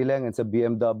Ducati lang and sa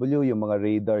BMW, yung mga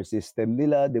radar system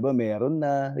nila, 'di ba? Meron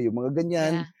na yung mga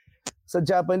ganyan. Sa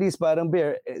Japanese parang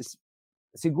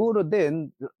siguro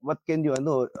din what can you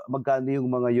magkano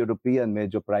yung mga European,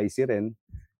 medyo pricey rin.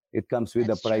 It comes with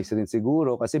the price rin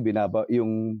siguro kasi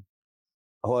yung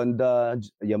Honda,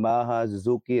 Yamaha,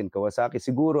 Suzuki, and Kawasaki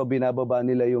siguro binababa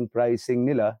nila yung pricing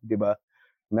nila, 'di ba?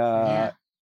 Na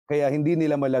kaya hindi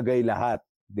nila malagay lahat,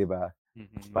 'di ba?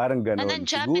 Parang ganoon. And then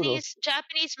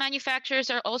Japanese manufacturers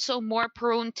are also more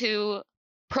prone to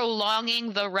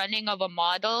prolonging the running of a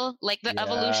model. Like the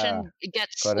evolution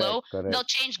gets slow. Correct. They'll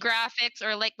change graphics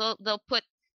or like they'll put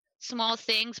small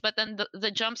things, but then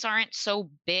the jumps aren't so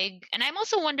big. And I'm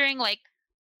also wondering, like,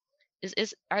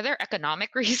 are there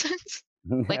economic reasons,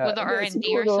 like with the R&D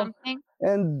or something?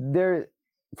 And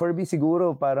for me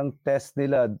siguro parang test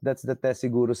nila. That's the test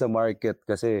siguro sa market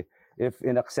kasi if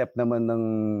inaccept naman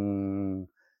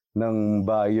ng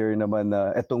buyer naman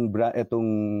na etong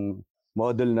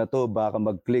model na to baka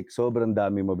mag-click, sobrang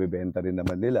dami mabebenta rin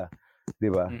naman nila.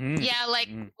 Diba? Yeah, like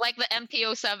the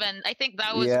MT-07. I think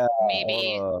that was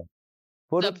maybe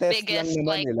puro the test biggest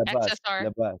lang naman, labas.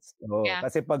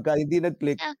 Kasi pagka hindi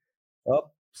nag-click,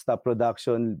 stop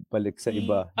production, balik sa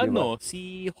iba.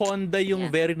 Si Honda yung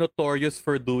very notorious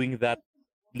for doing that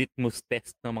litmus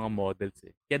test ng mga models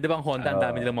eh. Kaya di ba ang Honda, ang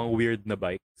dami nilang mga weird na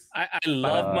bikes. I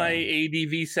love my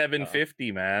ADV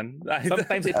 750, man.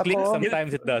 Sometimes it clicks,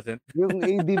 sometimes it doesn't. Yung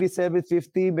ADV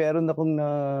 750, meron akong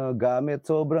nagamit.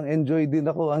 Sobrang enjoy din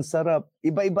ako. Ang sarap.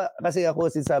 Iba-iba. Kasi ako,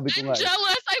 sinasabi ko nga. I'm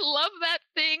jealous. I love that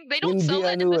thing. They don't sell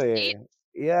that in the States.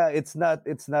 Yeah, it's not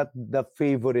the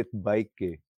favorite bike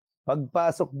eh.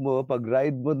 Pagpasok mo,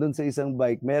 pag-ride mo dun sa isang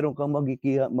bike, meron kang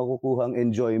makukuhang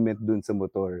enjoyment dun sa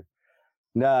motor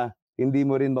na hindi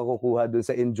mo rin makukuha dun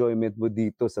sa enjoyment mo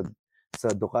dito sa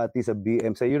Ducati, sa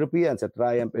BM, sa European, sa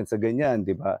Triumph, and sa ganyan,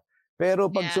 di ba?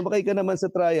 Pero pag sumakay ka naman sa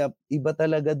Triumph, iba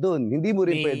talaga dun. Hindi mo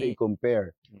rin pwede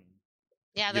i-compare.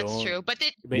 Yeah, that's true. But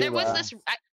there was this,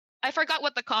 I forgot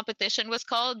what the competition was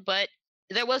called, but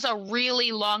there was a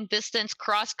really long distance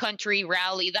cross-country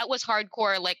rally. That was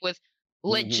hardcore, like with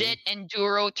legit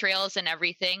enduro trails and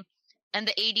everything. And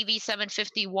the ADV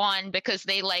 751, because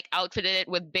they like outfitted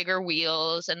it with bigger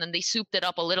wheels and then they souped it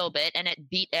up a little bit and it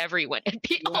beat everyone. It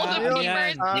beat all the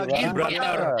beavers.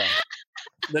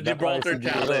 The Gibraltar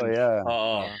Challenge.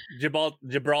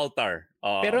 Gibraltar.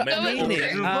 Pero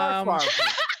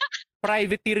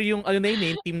privateer yung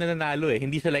team na nanalo eh.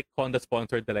 Hindi siya like Honda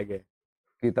sponsored talaga eh.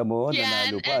 Kita mo,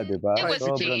 nanalo pa, di ba? It was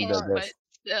changed, but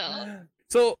still.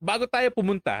 So, bago tayo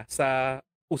pumunta sa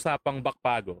usapang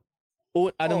bakpago,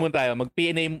 muna tayo,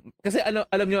 mag-PNA. Kasi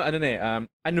alam nyo,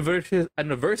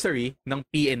 anniversary ng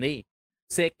PNA.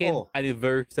 Second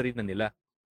anniversary na nila.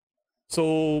 So,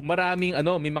 maraming,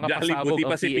 may mga pasabog buti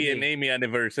ang pa si PNA. May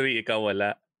anniversary, ikaw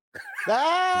wala.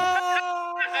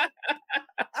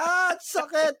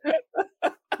 Sakit!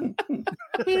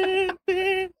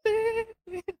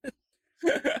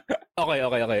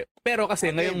 Okay. Pero kasi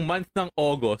ngayong month ng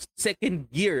August, second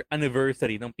year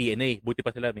anniversary ng PNA. Buti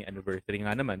pa sila, may anniversary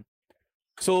nga naman.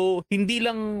 So, hindi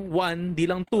lang 1, hindi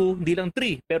lang 2, hindi lang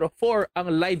 3, pero 4 ang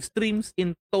live streams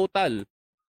in total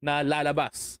na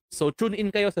lalabas. So, tune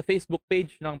in kayo sa Facebook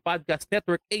page ng Podcast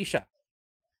Network Asia.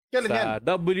 Sa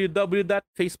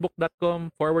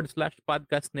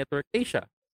www.facebook.com/Podcast Network Asia.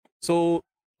 So,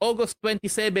 August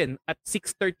 27 at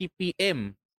 6:30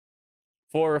 p.m.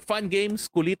 for fun games,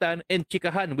 kulitan, and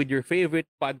chikahan with your favorite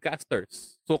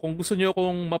podcasters. So kung gusto nyo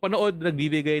kung mapanood,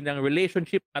 nagbibigay ng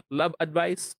relationship at love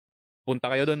advice, punta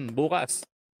kayo dun bukas.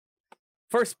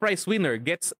 First prize winner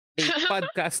gets a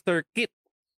podcaster kit,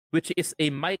 which is a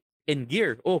mic and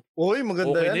gear. Oh, Uy,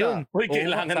 maganda okay yan. Uy,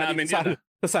 kailangan namin yan.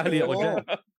 Sasali ako dyan.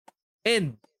 And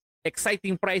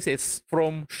exciting prizes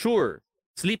from Shure,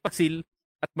 Sleepasil,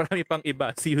 at marami pang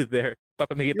iba. See you there.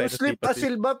 Papamigay tayo Yung ng slip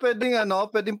asil ba,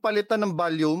 pwedeng palitan ng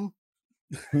volume?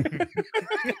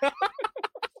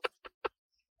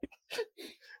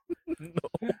 No.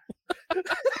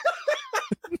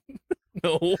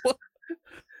 No.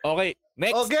 Okay,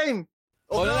 next. Oh, game!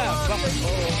 Oh, na. Bakit?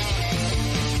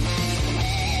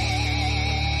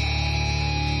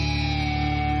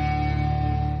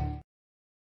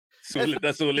 Sulit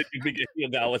na sulit yung bigay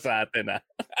yung gawa sa atin, ha?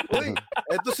 Uy,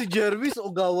 eto si Jervis,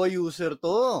 Ogawa user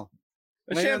to.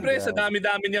 Siyempre, sa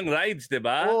dami-dami niyang rides, di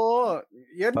ba? Oo.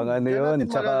 Yan, Pang ano yan yun,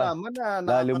 natin tsaka malalaman na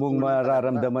lalo mong nakakatulong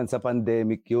mararamdaman sa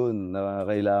pandemic yun na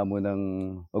kailangan mo ng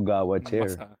Ogawa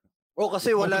chair. O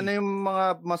kasi wala na yung mga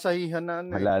masahihan na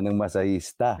ano. Wala nang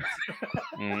masahista.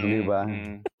 Di ba?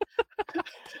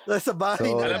 Sa bahay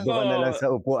So, na lang. doon ka na lang sa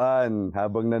upuan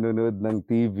habang nanonood ng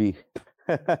TV.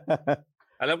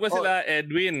 Alam ko sila,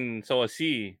 Edwin,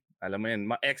 Sosi. Alam mo yan,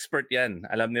 expert yan.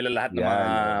 Alam nila lahat ng Yan, mga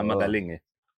oo. magaling eh.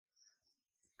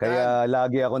 Kaya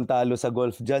lagi akong talo sa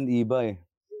golf dyan, iba eh.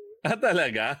 Ah,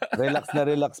 talaga? Relax na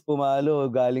relax pumalo.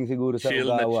 Galing siguro sa Chill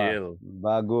na Ogawa. chill.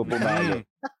 Bago pumalo.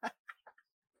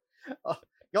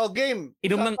 Yo, game!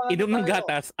 Inom ng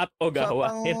gatas at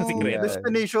Ogawa. Yan ang secret.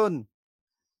 Destination.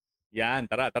 Yan,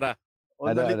 tara. O,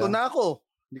 nalito na ako.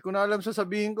 Hindi ko na alam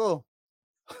sasabihin ko.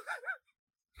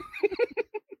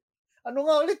 Ano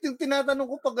nga ulit yung tinatanong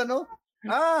ko pag ano?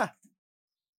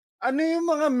 Ano yung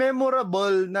mga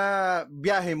memorable na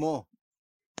biyahe mo?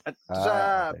 At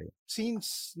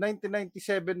since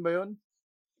 1997 ba yun?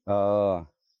 Oo.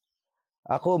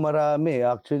 Ako marami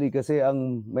actually kasi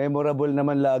ang memorable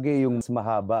naman lagi yung mas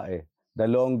mahaba eh. The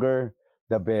longer,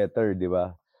 the better, di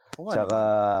ba? Tsaka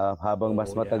habang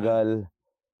mas matagal,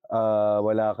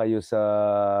 wala kayo sa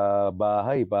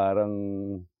bahay, parang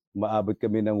maabot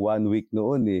kami ng 1 week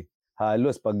noon eh.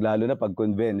 Halos lalo na pag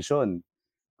convention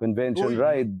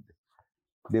ride.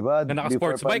 'Di ba? Na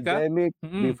naka-sports bike pandemic,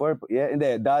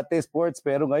 hindi, dati sports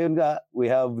pero ngayon nga we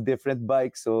have different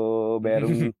bikes so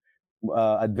merong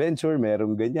adventure,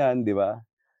 merong ganyan, 'di ba?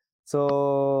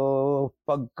 So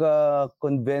pagka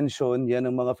convention, yan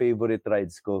ang mga favorite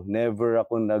rides ko. Never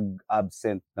ako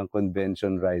nag-absent ng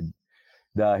convention ride.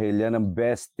 Dahil yan ang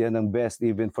best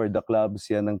even for the clubs,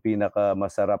 yan ang pinaka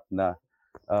masarap na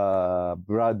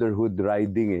brotherhood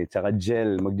riding eh. Tsaka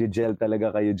magje-gel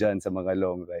talaga kayo dyan sa mga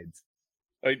long rides.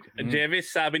 Jevis,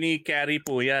 sabi ni Carrie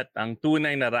Puyat, ang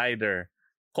tunay na rider,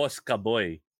 Koska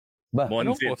Boy. Ba?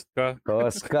 Ano Koska?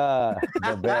 Koska,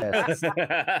 the best.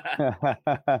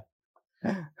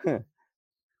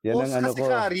 Yan ang ano ko.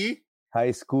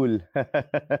 High school.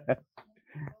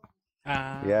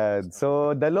 Yan.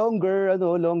 So the longer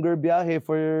biyahe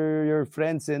for your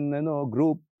friends and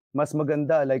group, mas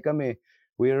maganda. Like kami,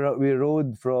 we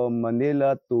rode from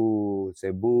Manila to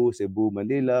Cebu,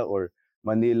 Manila, or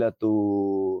Manila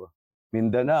to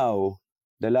Mindanao.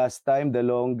 The last time, the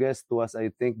longest was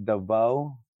I think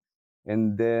Davao,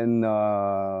 and then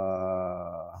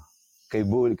kay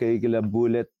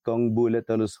Kong Bullet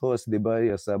Alushos, di ba?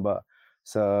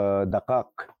 Sa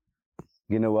Dakak.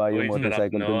 Ginawa yung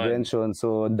motorcycle convention.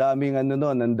 So, ang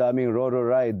daming Roro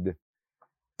ride.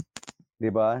 Di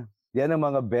ba? Yan ang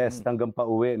mga best hanggang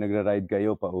pauwi. Nagra-ride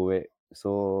kayo pauwi.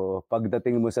 So,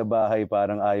 pagdating mo sa bahay,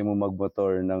 parang ayaw mo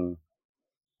magmotor ng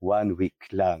 1 week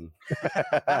lang.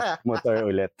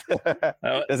 Motor ulit.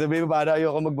 Sabihin mo, parang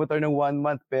ayaw ko magmotor ng 1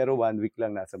 month, pero 1 week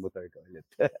lang nasa motor ka ulit.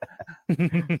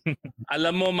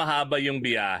 Alam mo, mahaba yung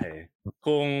biyahe.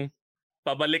 Kung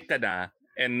pabalik ka na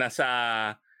and nasa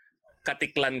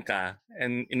Katiklan ka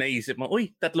and inaisip mo,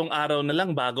 3 araw na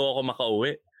lang bago ako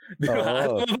makauwi.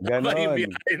 Oo,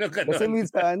 ganon. Kasi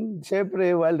minsan,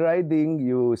 syempre, while riding,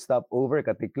 you stop over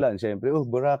Katiklan. Syempre,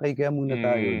 Boracay kaya muna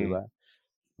tayo, di ba?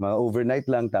 Mga overnight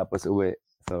lang tapos uwi.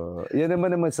 So, yan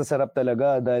naman sasarap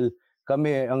talaga dahil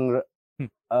kami, ang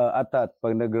ATAT,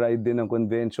 pag nag-ride din ng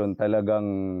convention, talagang,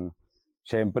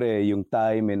 syempre, yung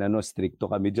time, stricto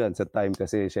kami dyan sa time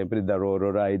kasi, syempre, the Roro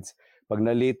rides. Pag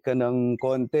na-late ka ng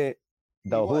konti,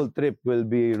 the whole trip will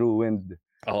be ruined.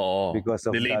 Oo. Because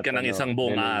of delayed that, ka ng isang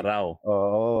buong araw.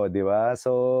 Oo, di ba?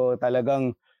 So,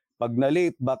 talagang, pag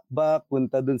na-late, back,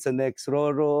 punta dun sa next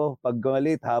Roro. Pag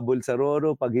na-late, habol sa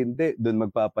Roro. Pag hindi, dun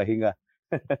magpapahinga.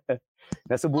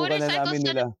 Nasubukan na namin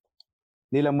nila.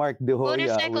 nila Mark De Hoya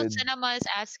Motorcycle with Cinema is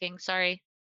asking. Sorry.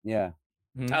 yeah.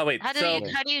 Oh wait. How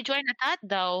do you join ATAT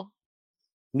though?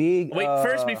 Me Wait,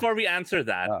 first before we answer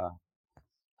that,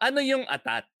 ano yung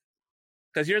ATAT?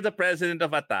 Because you're the president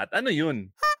of ATAT. Ano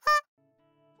yun?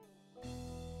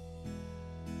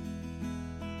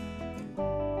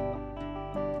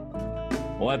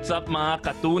 What's up mga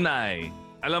katunay?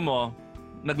 Alam mo,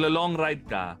 naglo-long ride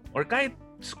ka or kahit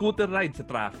scooter ride sa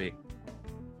traffic,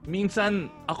 minsan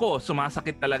ako,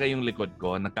 sumasakit talaga yung likod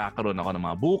ko. Nagkakaroon ako ng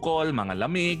mga bukol, mga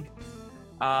lamig.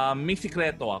 May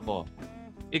sikreto ako.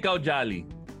 Ikaw, Jolly,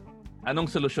 anong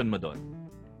solusyon mo doon?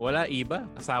 Wala, iba.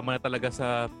 Kasama na talaga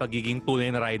sa pagiging tunay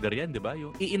na rider yan, di ba?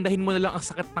 Yung iindahin mo na lang ang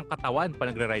sakit ng katawan pa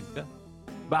nagre-ride ka.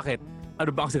 Bakit?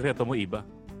 Ano ba ang sikreto mo, iba?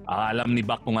 Alam ni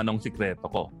Bak kung anong sikreto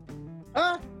ko.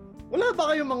 Ha? Wala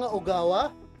ba kayong mga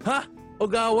Ogawa? Ha?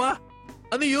 Ogawa?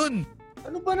 Ano yun?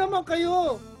 Ano ba naman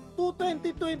kayo?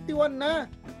 2021 na.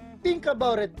 Think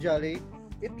about it, Jolly.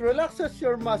 It relaxes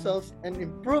your muscles and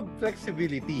improves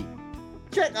flexibility.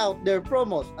 Check out their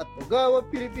promos at Ogawa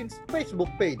Philippines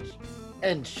Facebook page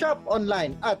and shop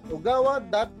online at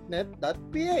ogawa.net.ph.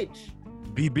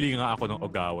 Bibili nga ako ng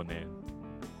Ogawa na yan.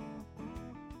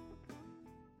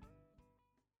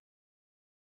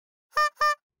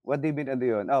 What do you mean ano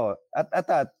yun?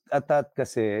 ATAT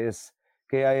kasi is,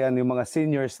 kaya yan yung mga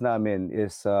seniors namin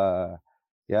is,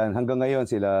 yan, hanggang ngayon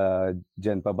sila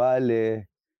Jen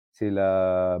Pabale, sila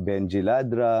Benji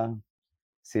Ladra,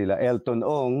 sila Elton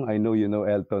Ong. I know you know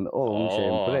Elton Ong,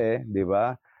 syempre, di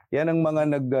ba? Yan ang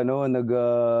mga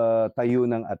nagtayo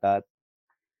ng ATAT.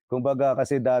 Kumbaga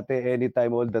kasi dati,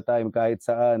 anytime, all the time, kahit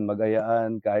saan,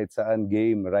 magayaan, kahit saan,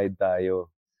 game, ride tayo.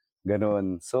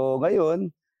 Ganon. So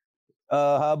ngayon,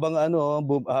 habang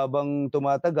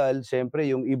tumatagal,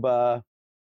 syempre yung iba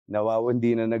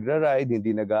hindi na nagra-ride,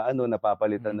 hindi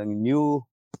napapalitan ng new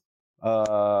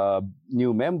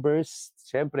members,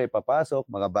 syempre papasok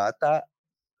mga bata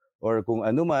or kung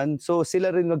ano man. So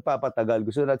sila rin magpapatagal.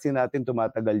 Gusto natin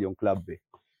tumatagal yung club eh.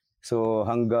 So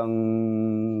hanggang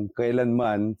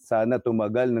kailanman sana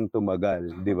tumagal ng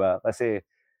tumagal, 'di ba? Kasi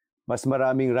mas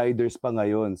maraming riders pa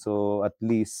ngayon. So at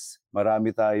least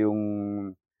marami tayong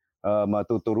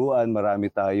matuturuan,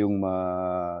 marami tayong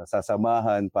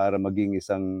masasamahan para maging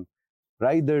isang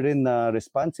rider rin na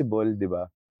responsible, di ba?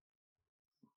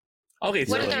 Okay,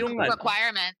 so what are yung the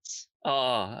requirements?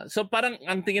 So parang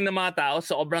ang tingin ng mga tao,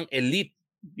 sobrang elite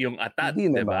yung ATAT,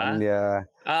 di ba? Yeah.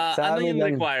 Ano yung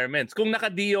requirements? Kung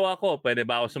naka-DO ako, pwede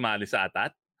ba ako sumali sa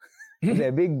ATAT? Hindi,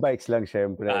 big bikes lang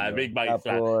syempre. Big bikes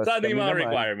lang. So ano yung mga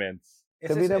requirements?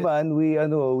 Sabi naman, we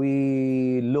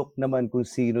look naman kung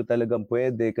sino talagang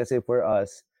pwede kasi for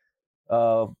us,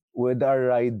 with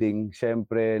our riding,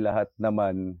 syempre lahat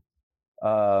naman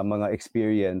mga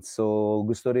experience. So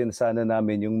gusto rin sana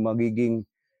namin yung magiging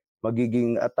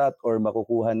ATAT or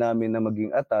makukuha namin na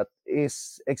maging ATAT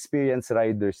is experienced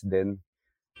riders din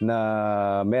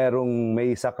na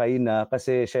may sakay na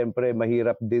kasi syempre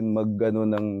mahirap din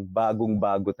ng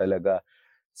bagong-bago talaga.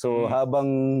 So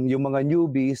habang yung mga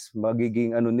newbies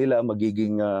magiging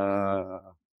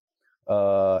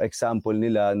example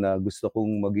nila na gusto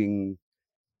kong maging,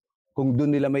 kung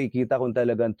doon nila makikita kung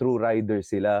talagang true rider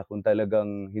sila, kung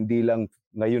talagang hindi lang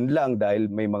ngayon lang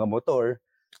dahil may mga motor,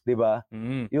 'di ba?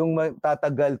 Yung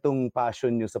tatagal tong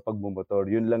passion nyo sa pagmumotor.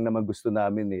 Yun lang naman gusto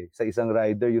namin eh. Sa isang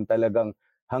rider yung talagang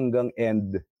hanggang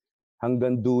end,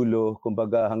 hanggang dulo,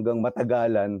 kumbaga hanggang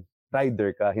matagalan,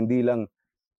 rider ka, hindi lang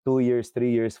 2 years, 3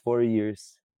 years, 4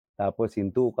 years, tapos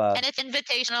hinto ka. And it's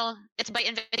invitational. It's by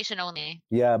invitation only.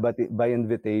 Yeah, but by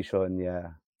invitation,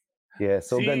 yeah. Yeah,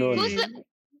 so ganun.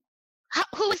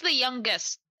 Who is the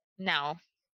youngest now?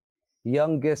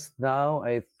 Youngest now,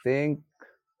 I think,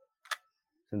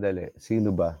 sandali, sino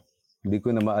ba? Hindi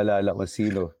ko na maalala kung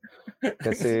sino.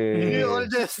 Kasi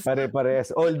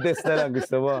pare-pares. Oldest na lang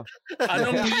gusto mo.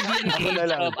 Anong median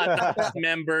age of ATAT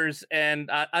members and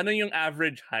ano yung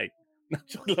average height?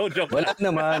 Joke. Wala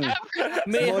naman.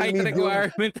 May height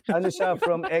requirement. Ano siya,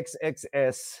 from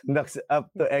XXS up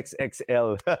to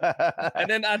XXL. And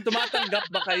then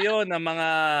tumatanggap ba kayo ng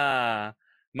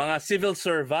mga civil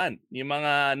servant, yung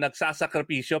mga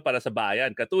nagsasakripisyo para sa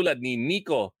bayan, katulad ni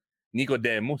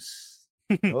Nicodemus?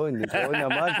 Nico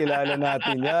naman, kilala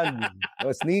natin yan.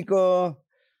 Nico.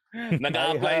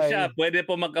 Nag-a-apply siya. Pwede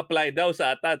po mag-apply daw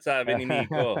sa ATAT, sabi ni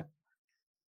Nico.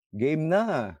 Game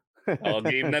na.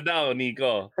 Game na daw,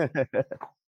 Nico.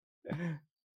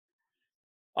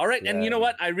 All right, and you know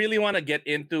what? I really want to get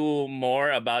into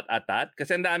more about ATAT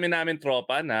kasi ang dami namin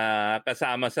tropa na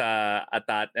kasama sa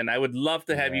ATAT and I would love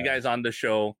to have you guys on the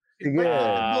show. Sige.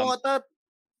 Buong ATAT.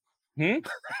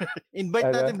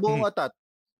 Invite natin buong ATAT.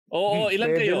 Oo, ilan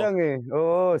Pwede kayo? lang eh.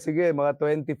 Oo, sige, mga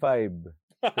 25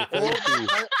 to 30.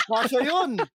 Kasya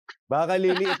yun. Baka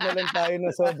liliit na lang tayo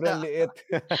na sobrang liit.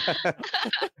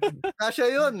 Kasya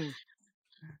yun.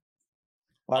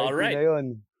 Party Alright. na yun.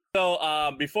 So,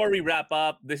 before we wrap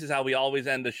up, this is how we always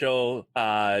end the show.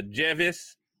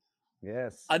 Jevis,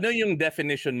 Yes. ano yung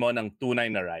definition mo ng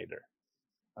tunay na rider?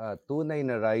 Tunay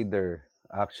na rider.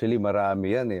 Actually,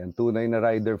 marami yan eh. Ang tunay na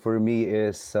rider for me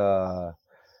is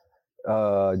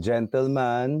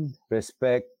gentleman,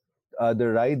 respect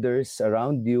other riders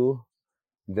around you.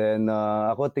 Then,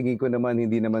 ako tingin ko naman,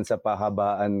 hindi naman sa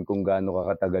pahabaan kung gaano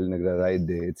ka katagal nagra-ride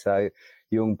eh. It's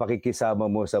yung pakikisama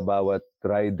mo sa bawat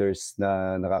riders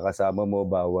na nakakasama mo,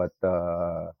 bawat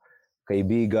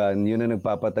kaibigan, yun ang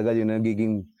nagpapatagal, yun ang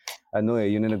nagiging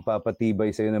yun ang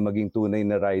nagpapatibay sa'yo na maging tunay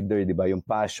na rider, di ba? Yung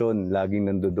passion, laging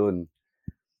nandoon.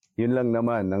 Yun lang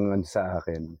naman ang sa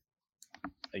akin.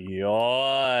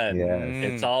 Ayun. Yes.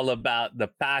 It's all about the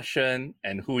passion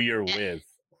and who you're with.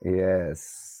 Yes.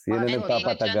 Yun ang And being a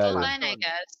nagpapatagal. gentleman, I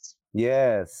guess.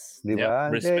 Yes, di ba?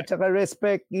 Yep, respect. Tsaka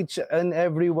respect each and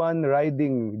everyone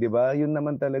riding, di ba? Yun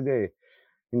naman talaga eh.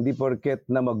 Hindi porket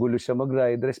na magulo siya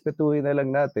mag-ride, respetuhin na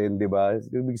lang natin, di ba?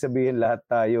 Ibig sabihin lahat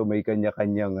tayo may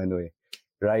kanya-kanyang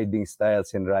riding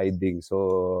styles and riding.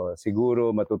 So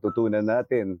siguro matututunan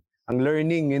natin. Ang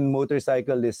learning in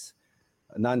motorcycle is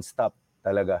non-stop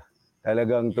talaga.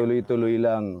 Talagang tuloy-tuloy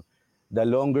lang. The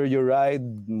longer you ride,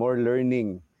 more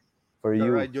learning for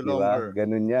you. Ride you diba? longer.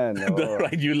 Ganun yan. They'll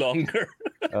ride you longer.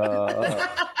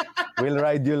 We'll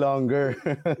ride you longer.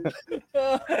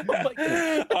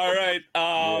 All right.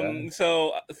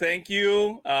 So thank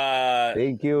you.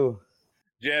 Thank you.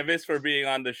 Jevis, for being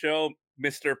on the show,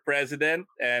 Mr. President,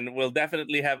 and we'll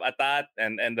definitely have Atat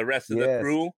and the rest of the Yes.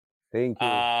 crew. Thank you.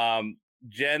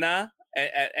 Jenna,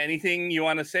 anything you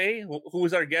want to say?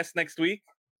 Who's our guest next week?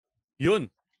 Yun.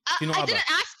 Sino I nga ba? didn't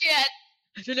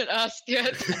ask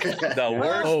yet. The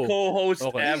worst Oh, co-host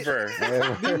okay. ever.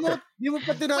 Di mo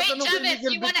pa Wait, tinatanong kay Jevis,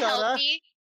 Miguel you want to help Bichara? me?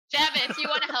 Jevis, you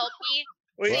want to help me?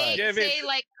 Wait, Say, Jevis. say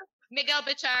like Miguel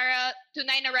Bichara,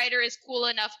 Tunay na Rider is cool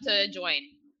enough to join.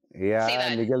 Say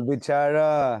that. Yeah, Miguel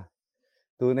Bichara,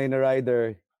 tunay na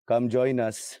rider, come join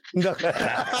us. Thank you.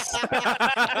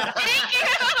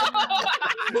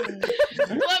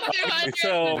 Love to 100.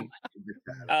 So,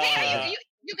 Hey,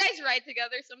 you guys ride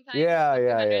together sometimes? Yeah.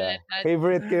 That.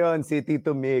 Favorite ko yun, si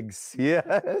Tito Migs. Yeah,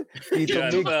 Tito yeah,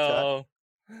 Migs. so,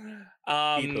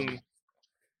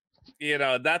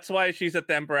 that's why she's a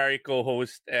temporary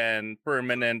co-host and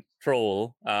permanent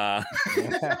troll.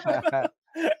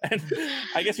 And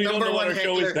I guess we don't know what our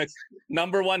show is next.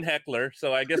 Number one heckler.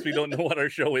 So I guess we don't know what our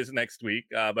show is next week.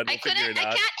 But we'll figure it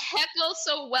out. I can't heckle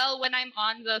so well when I'm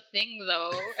on the thing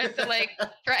though. I have to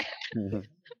try.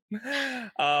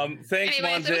 Thanks,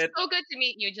 Anyways, Monzit. it was so good to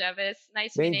meet you, Jevis.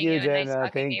 Nice Thank meeting you, you. And nice Jenna.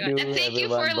 talking Thank to you. you, And thank you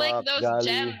for everyone. Bach, those Gali,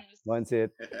 gems. Monsit,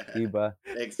 Iba.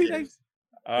 Thanks, James.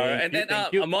 And then,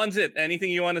 thank you. Monzit,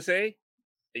 anything you want to say?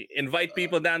 Invite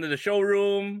people down to the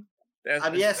showroom.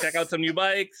 Yes. Check out some new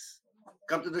bikes.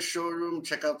 Come to the showroom,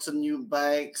 check out some new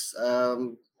bikes.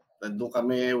 Nandun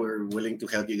kami, we're willing to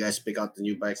help you guys pick out the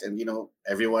new bikes. And,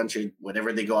 everyone should,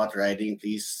 whenever they go out riding,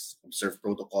 please observe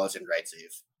protocols and ride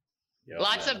safe.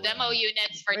 Lots of demo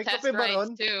units for May test kape ba rides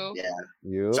ron? too. Yeah.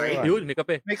 Yun. Sorry. Yun, may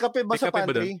kape. May kape ba May sa kape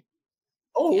ba pantry?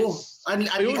 Oh, Yes.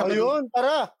 Ayun,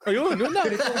 tara. Ayun, yun lang.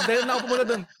 Dahil na ako pumunta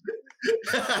doon.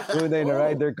 Tunay na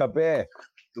rider kape.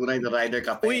 Tunay na rider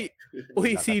kape.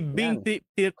 Uy, si Bing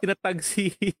tinatag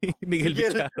si Miguel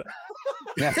Bichara.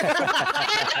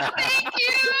 Thank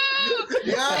you.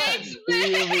 Thanks,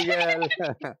 See you, Miguel.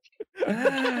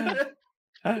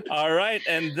 All right.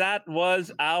 And that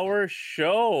was our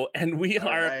show. And we All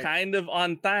are right. kind of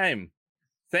on time.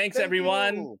 Thanks,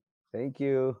 everyone. Thank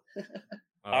you.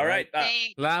 All right.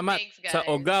 Thanks. Salamat Thanks, guys. sa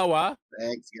Ogawa,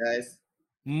 Thanks, guys.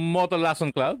 Motor Lesson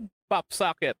Club, Pop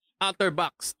Socket,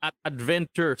 Otterbox, at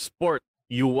Adventure Sport,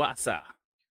 Yuasa.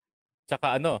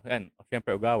 Tsaka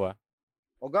syempre Ogawa.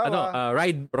 Ogawa.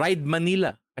 Ride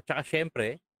Manila. At saka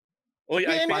syempre, Uy,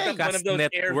 I picked up one Podcast of those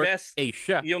air Network vests.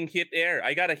 Asia. Yung Hit Air.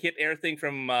 I got a Hit Air thing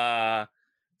from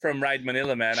Ride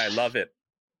Manila, man. I love it.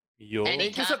 Yun. Thank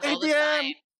you Anytime, sa all the KTM.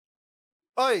 time.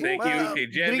 Oy, Thank you, kay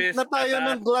drink Jevis, na tayo Atat.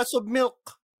 ng glass of milk.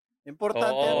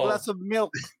 Importante ang Oo. glass of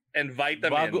milk. And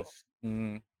vitamins.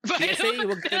 PSA,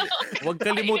 wag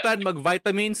kalimutan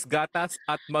mag-vitamins, gatas,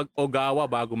 at mag-Ogawa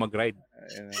bago mag-ride.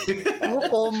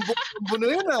 Combo na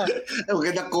yun ah.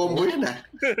 Magandang combo yun ah.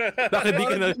 Bakit di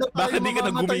ka na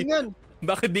mamamatay niyan.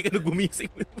 Bakit di ka na gumising?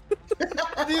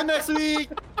 See you next week.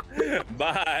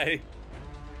 Bye.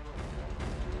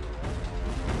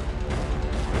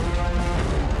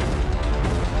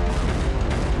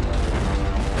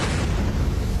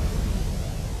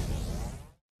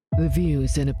 The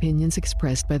views and opinions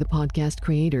expressed by the podcast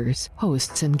creators,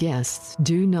 hosts, and guests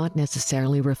do not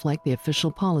necessarily reflect the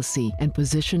official policy and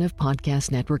position of Podcast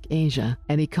Network Asia.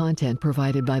 Any content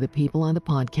provided by the people on the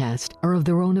podcast are of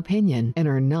their own opinion and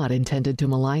are not intended to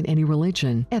malign any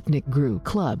religion, ethnic group,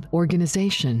 club,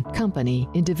 organization, company,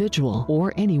 individual,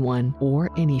 or anyone or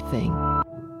anything.